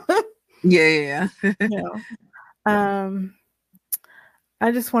yeah.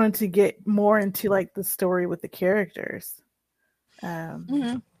 I just wanted to get more into like the story with the characters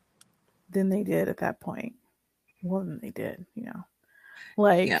than they did at that point. More than they did, you know.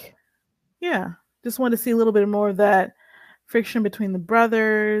 Like, yeah, just wanted to see a little bit more of that friction between the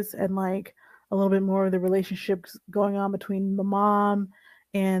brothers and like a little bit more of the relationships going on between the mom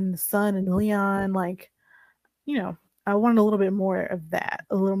and the son and Leon. Like, you know, I wanted a little bit more of that,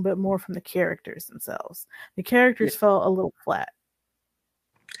 a little bit more from the characters themselves. The characters felt a little flat.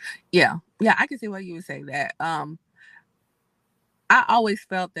 Yeah, I can see why you would say that. I always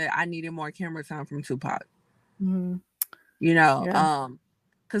felt that I needed more camera time from Tupac. You know,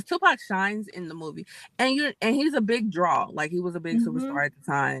 because Tupac shines in the movie, and he's a big draw. Like, he was a big superstar at the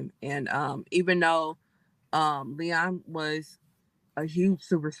time, and even though Leon was a huge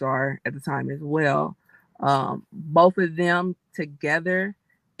superstar at the time as well, both of them together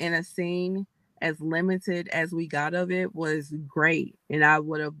in a scene, as limited as we got of it, was great. And I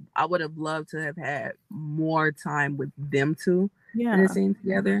would have loved to have had more time with them two in a scene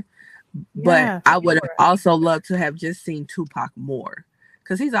together. But I would have also loved to have just seen Tupac more,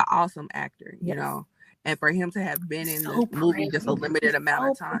 because he's an awesome actor, you know. And for him to have been in the movie just a limited amount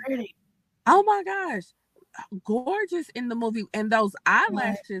of time. Oh my gosh, gorgeous in the movie, and those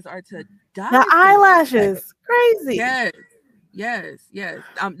eyelashes are to die. The eyelashes, crazy. Yes.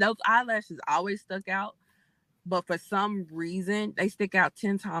 Those eyelashes always stuck out, but for some reason they stick out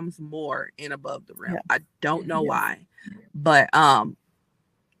 10 times more in Above the Rim. I don't know why, but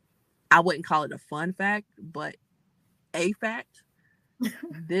I wouldn't call it a fun fact, but a fact.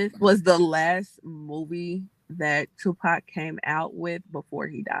 This was the last movie that Tupac came out with before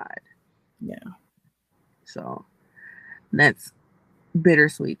he died. So that's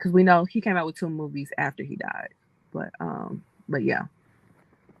bittersweet, because we know he came out with 2 movies after he died. But yeah.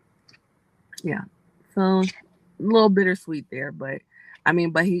 So a little bittersweet there, but I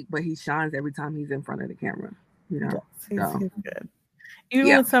mean, but he shines every time he's in front of the camera. You know, he's good. Even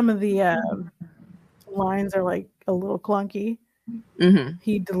when some of the lines are like a little clunky,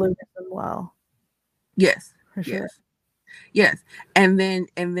 he delivers them well. Yes, for sure. Yes, and then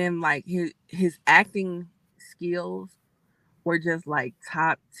like his acting skills were just like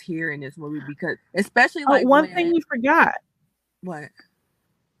top tier in this movie, because especially like one thing you forgot. What?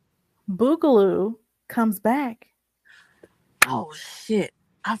 Boogaloo comes back. Oh shit!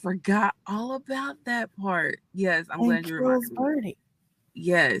 I forgot all about that part. Yes, I'm glad you reminded me. Birdie.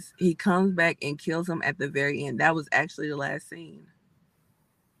 Yes, he comes back and kills him at the very end. That was actually the last scene.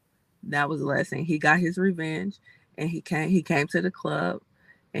 That was the last scene. He got his revenge, and he came to the club,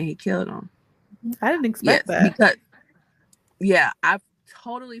 and he killed him. I didn't expect that. Because I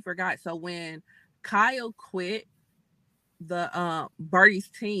totally forgot. So when Kyle quit the Birdie's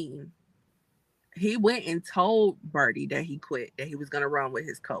team, he went and told Birdie that he quit, that he was going to run with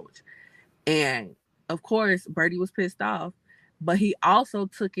his coach. And of course, Birdie was pissed off, but he also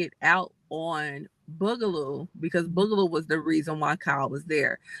took it out on Boogaloo, because Boogaloo was the reason why Kyle was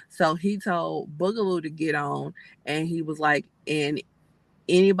there. So he told Boogaloo to get on, and he was like, and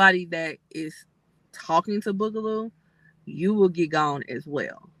anybody that is talking to Boogaloo, you will get gone as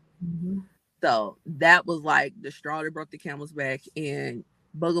well. So that was like the straw that broke the camel's back, and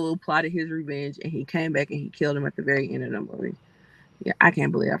Boogaloo plotted his revenge, and he came back and he killed him at the very end of the movie. Yeah, I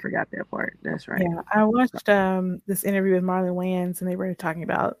can't believe I forgot that part. That's right. Yeah, I watched this interview with Marlon Wayans, and they were talking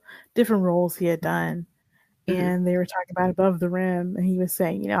about different roles he had done, and they were talking about Above the Rim, and he was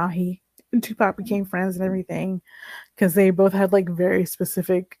saying, you know, he and Tupac became friends and everything because they both had like very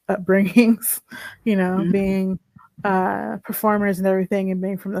specific upbringings, you know, being performers and everything, and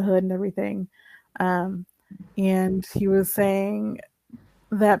being from the hood and everything. And he was saying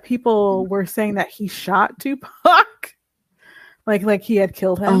that people were saying that he shot Tupac, like he had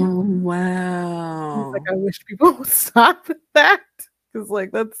killed him. Oh wow! He's like, I wish people would stop that because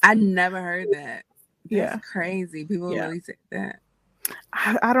like that's. I never heard that. That's crazy. People really say that.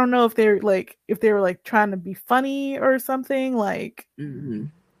 I don't know if they were like trying to be funny or something like. Mm-hmm.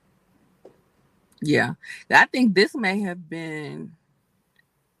 Yeah, I think this may have been.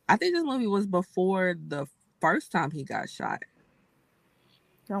 I think this movie was before the first time he got shot.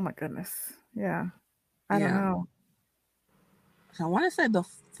 Oh my goodness! Yeah, I don't know. So I want to say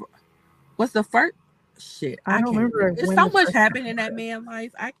what's the first shit? I don't remember. There's so much happened in that man's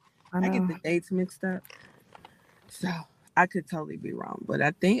life. I get the dates mixed up. So I could totally be wrong, but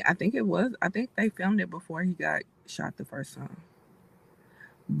I think it was. I think they filmed it before he got shot the first time.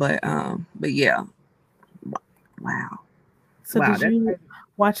 But yeah. Wow. So did you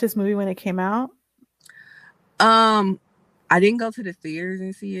watch this movie when it came out? I didn't go to the theaters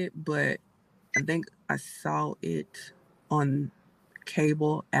and see it, but I think I saw it on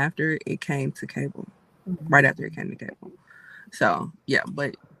cable after it came to cable. Mm-hmm. Right after it came to cable. So yeah,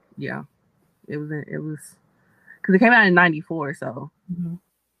 but yeah, it was because it came out in '94. So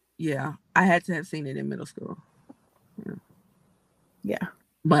yeah, I had to have seen it in middle school. Yeah.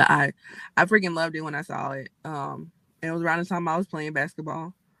 But I freaking loved it when I saw it. It was around the time I was playing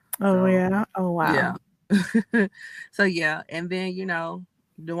basketball. Oh yeah. Oh wow. Yeah. So yeah, and then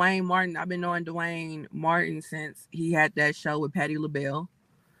Duane Martin. I've been knowing Duane Martin since he had that show with Patti LaBelle.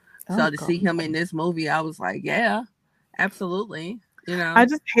 So to see him in this movie, I was like, yeah, absolutely. I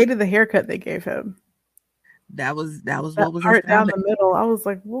just hated the haircut they gave him. That was what was part down the middle. I was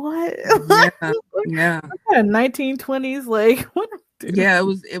like, what? Yeah. 1920s, like what? Yeah,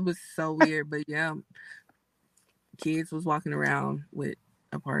 it was so weird, but yeah, kids was walking around with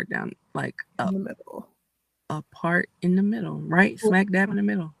a part down like in the middle. A part in the middle, right? Smack dab in the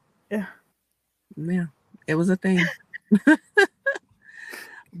middle. Yeah. Yeah. It was a thing.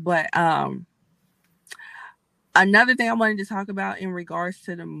 But another thing I wanted to talk about in regards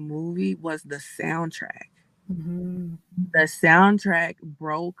to the movie was the soundtrack. Mm-hmm. The soundtrack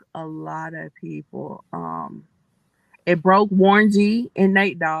broke a lot of people. It broke Warren G and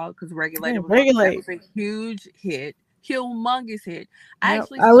Nate Dogg because Regulated was a huge hit. Humongous hit. I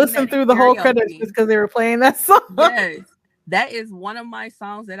listened through the whole credits just because they were playing that song. Yes, that is one of my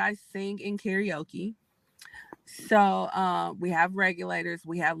songs that I sing in karaoke. So we have Regulators,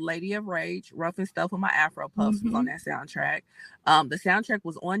 we have Lady of Rage, Rough and Stuff with My Afro Puffs was on that soundtrack. The soundtrack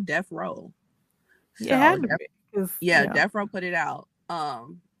was on Death Row. So Death Row put it out.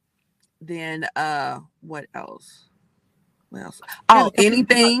 Then what else? Oh,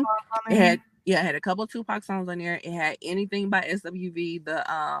 Anything. It had a couple of Tupac songs on there. It had Anything by SWV,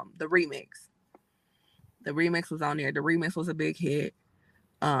 the remix. The remix was on there. The remix was a big hit.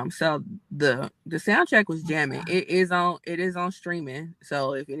 So the soundtrack was jamming. It is on streaming.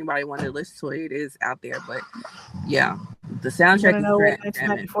 So if anybody wanted to listen to it, it is out there. But yeah, the soundtrack is know what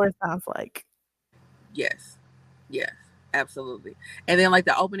 1994 sounds like. Yes, absolutely. And then like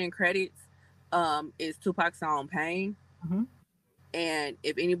the opening credits, is Tupac's song "Pain." Mm-hmm. And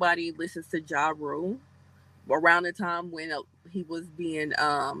if anybody listens to Ja Rule, around the time when he was being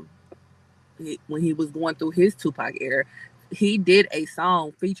when he was going through his Tupac era, he did a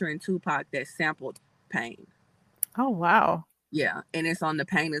song featuring Tupac that sampled Pain. Oh wow! Yeah, and it's on the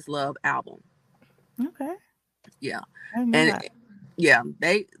Pain Is Love album. Okay. Yeah, and yeah,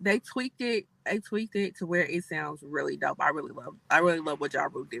 they tweaked it. They tweaked it to where it sounds really dope. I really love what Ja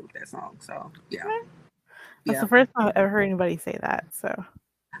Rule did with that song. So yeah. Okay. That's the first time I've ever heard anybody say that. So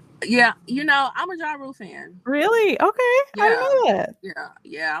yeah, I'm a Ja Rule fan. Really? Okay. Yeah. I didn't know that.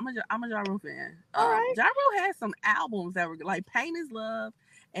 Yeah, I'm a Ja Rule fan. All right. Ja Rule had some albums that were like Pain Is Love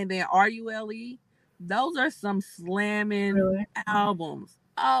and then RULE. Those are some slamming albums.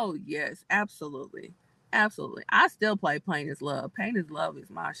 Oh yes, absolutely. I still play Pain Is Love. Pain Is Love is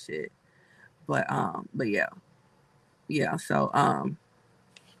my shit. But yeah. So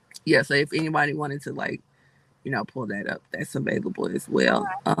so if anybody wanted to like, pull that up, that's available as well.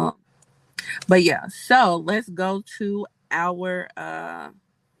 But yeah, so let's go to our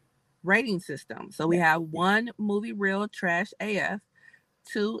rating system. So we have 1, movie real trash AF,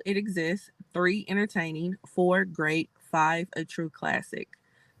 2, it exists, 3, entertaining, 4, great, 5, a true classic.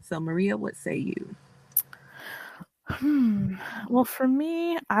 So Maria, what say you? Well, for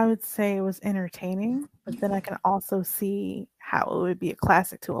me, I would say it was entertaining, but then I can also see how it would be a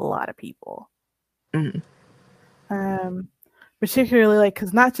classic to a lot of people. Mm-hmm. Particularly like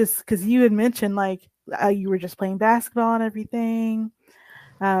because you had mentioned like you were just playing basketball and everything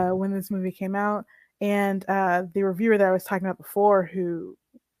when this movie came out, and the reviewer that I was talking about before who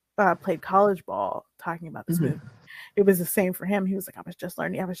played college ball talking about this movie, it was the same for him. He was like, I was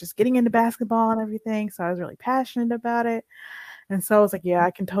just getting into basketball and everything, so I was really passionate about it. And so I was like, yeah,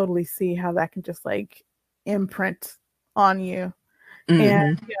 I can totally see how that can just like imprint on you. Mm-hmm.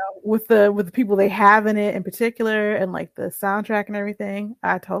 And with the people they have in it in particular, and like the soundtrack and everything,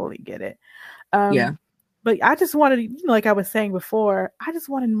 I totally get it. But I just wanted, like I was saying before, I just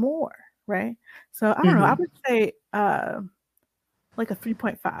wanted more, right? So I don't know. I would say like a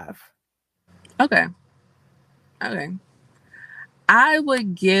 3.5. Okay. I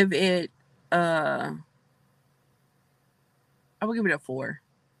would give it a 4.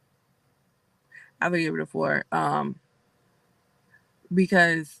 I would give it a 4.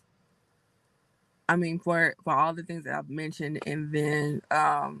 Because I mean, for all the things that I've mentioned, and then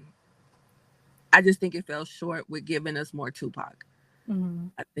I just think it fell short with giving us more Tupac.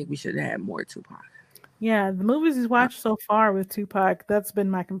 I think we should have had more Tupac. Yeah, the movies we've watched so far with Tupac, that's been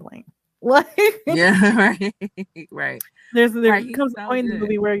my complaint. Like, yeah, right. There comes a point in the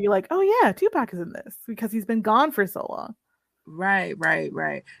movie where you're like, oh yeah, Tupac is in this because he's been gone for so long. Right.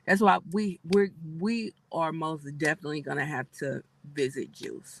 That's why we are most definitely gonna have to visit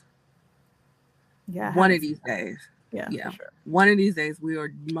Juice. Yeah, one of these days. Yeah. For sure. One of these days, we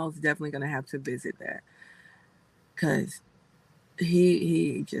are most definitely gonna have to visit that because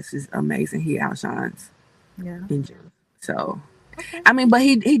he just is amazing. He outshines. In Juice. So, okay. I mean, but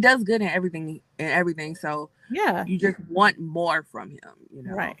he does good in everything. So yeah, you just want more from him,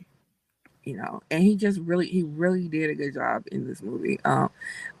 Right. And he really did a good job in this movie.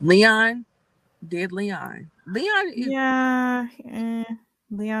 Leon did Leon. Leon is,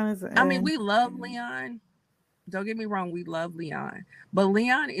 Leon is. I mean, we love Leon. Don't get me wrong, we love Leon, but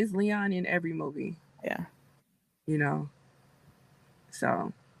Leon is Leon in every movie. Yeah.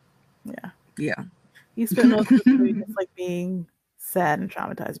 So. Yeah. He spent most of the movie just like being sad and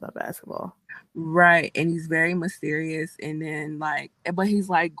traumatized about basketball. Right. And he's very mysterious, and then but he's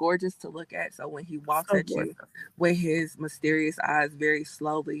like gorgeous to look at. So when he walks at you with his mysterious eyes very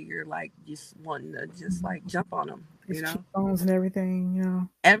slowly, you're like just wanting to just like jump on him. His cheekbones and everything,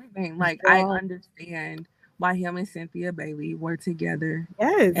 Everything. Like I understand why him and Cynthia Bailey were together.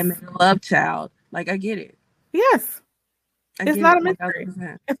 Yes. And made a love child. Like I get it. Yes. It's not a mystery.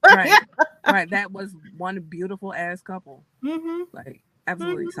 Right. That was one beautiful ass couple. Like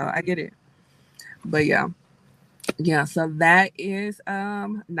absolutely. So I get it. But yeah. So that is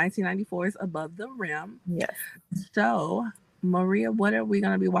 1994's Above the Rim. Yes. So Maria, what are we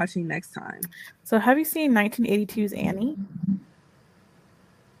going to be watching next time? So have you seen 1982's Annie?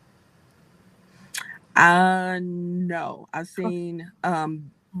 No. I've seen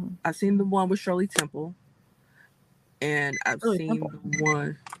the one with Shirley Temple. And I've seen the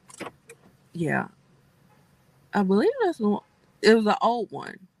one. Yeah. I believe that's the one. It was an old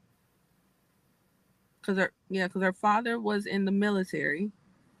one. Because her father was in the military.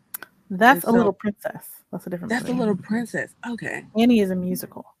 That's A Little Princess. That's a different movie. A Little Princess. Okay. Annie is a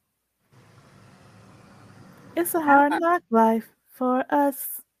musical. It's a hard knock life for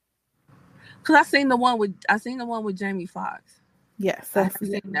us. Because I seen the one with Jamie Foxx. Yes, I've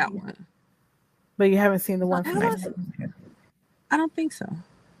seen that one. But you haven't seen the one from 1982. I don't think so.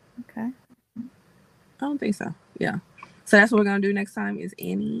 Okay. I don't think so. Yeah. So that's what we're gonna do next time is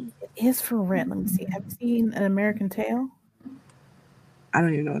Annie. It is for rent. Let me see. Have you seen An American Tail? I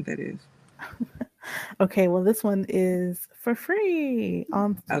don't even know what that is. Okay, well this one is for free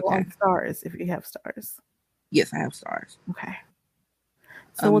on Stars if you have Stars. Yes, I have Stars. Okay.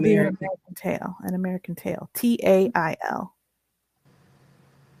 So we'll do An American Tail. TAIL.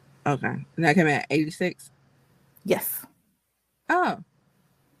 Okay. And that came out 86? Yes. Oh.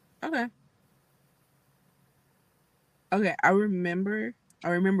 Okay. Okay, I remember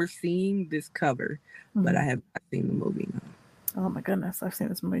seeing this cover, but I have not seen the movie. No. Oh my goodness, I've seen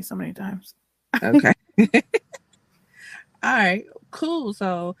this movie so many times. Okay. All right, cool.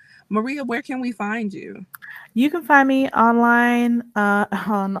 So, Maria, where can we find you? You can find me online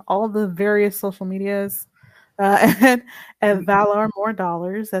on all the various social medias at Valar More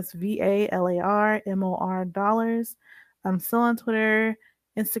Dollars. That's VALAR MOR. I'm still on Twitter,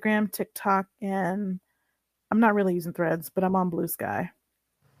 Instagram, TikTok, and I'm not really using Threads, but I'm on Blue Sky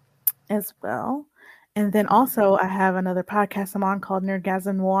as well. And then also I have another podcast I'm on called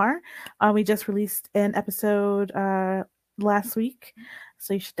Nerdgasm Noir. We just released an episode last week,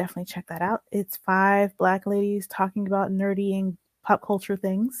 so you should definitely check that out. It's 5 Black ladies talking about nerdy and pop culture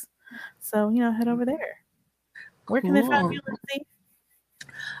things. So, head over there. Where can they find you, Lindsay?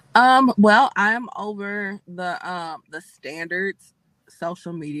 Well, I'm over the standards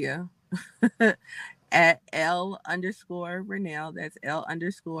social media at L_Ranelle. That's L_RANELLE.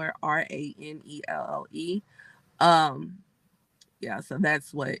 Yeah, so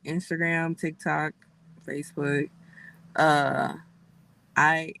that's what Instagram, TikTok, Facebook.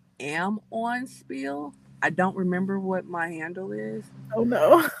 I am on Spill. I don't remember what my handle is. Oh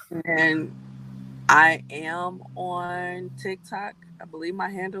no. And I am on TikTok. I believe my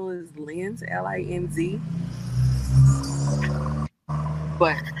handle is Linz, Linz.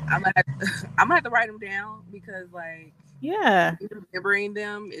 But I'm gonna have to write them down because remembering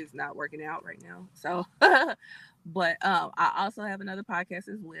them is not working out right now. So but I also have another podcast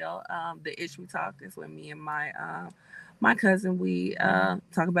as well. The Ish We Talk is with me and my cousin. We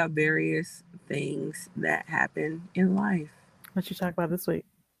talk about various things that happen in life. What you talk about this week?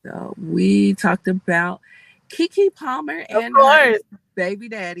 So we talked about Keke Palmer and her baby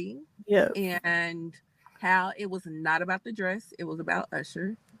daddy. Yeah. And how it was not about the dress, it was about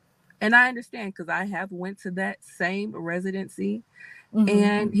Usher. And I understand because I have went to that same residency,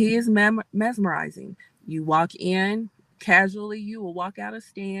 and he is mesmerizing. You walk in casually, you will walk out a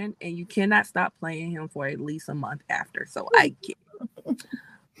stand, and you cannot stop playing him for at least a month after. So I get it.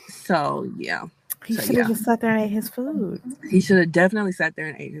 So yeah. He should have just sat there and ate his food. He should have definitely sat there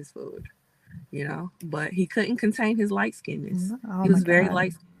and ate his food, but he couldn't contain his light skinness. He was very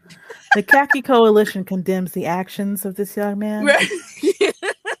light. The Khaki Coalition condemns the actions of this young man. Right.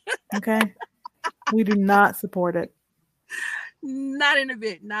 Okay. We do not support it. Not in a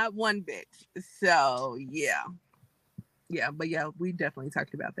bit, not one bit. So yeah. But we definitely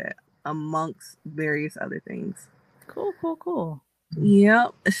talked about that amongst various other things. Cool.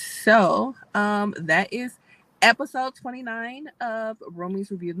 Yep. So that is episode 29 of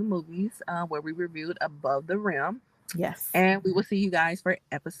Roomies Review the Movies, where we reviewed Above the Rim. Yes. And we will see you guys for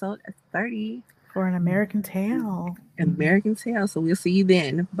episode 30 for An American Tail. So we'll see you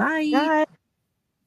then. Bye. Bye.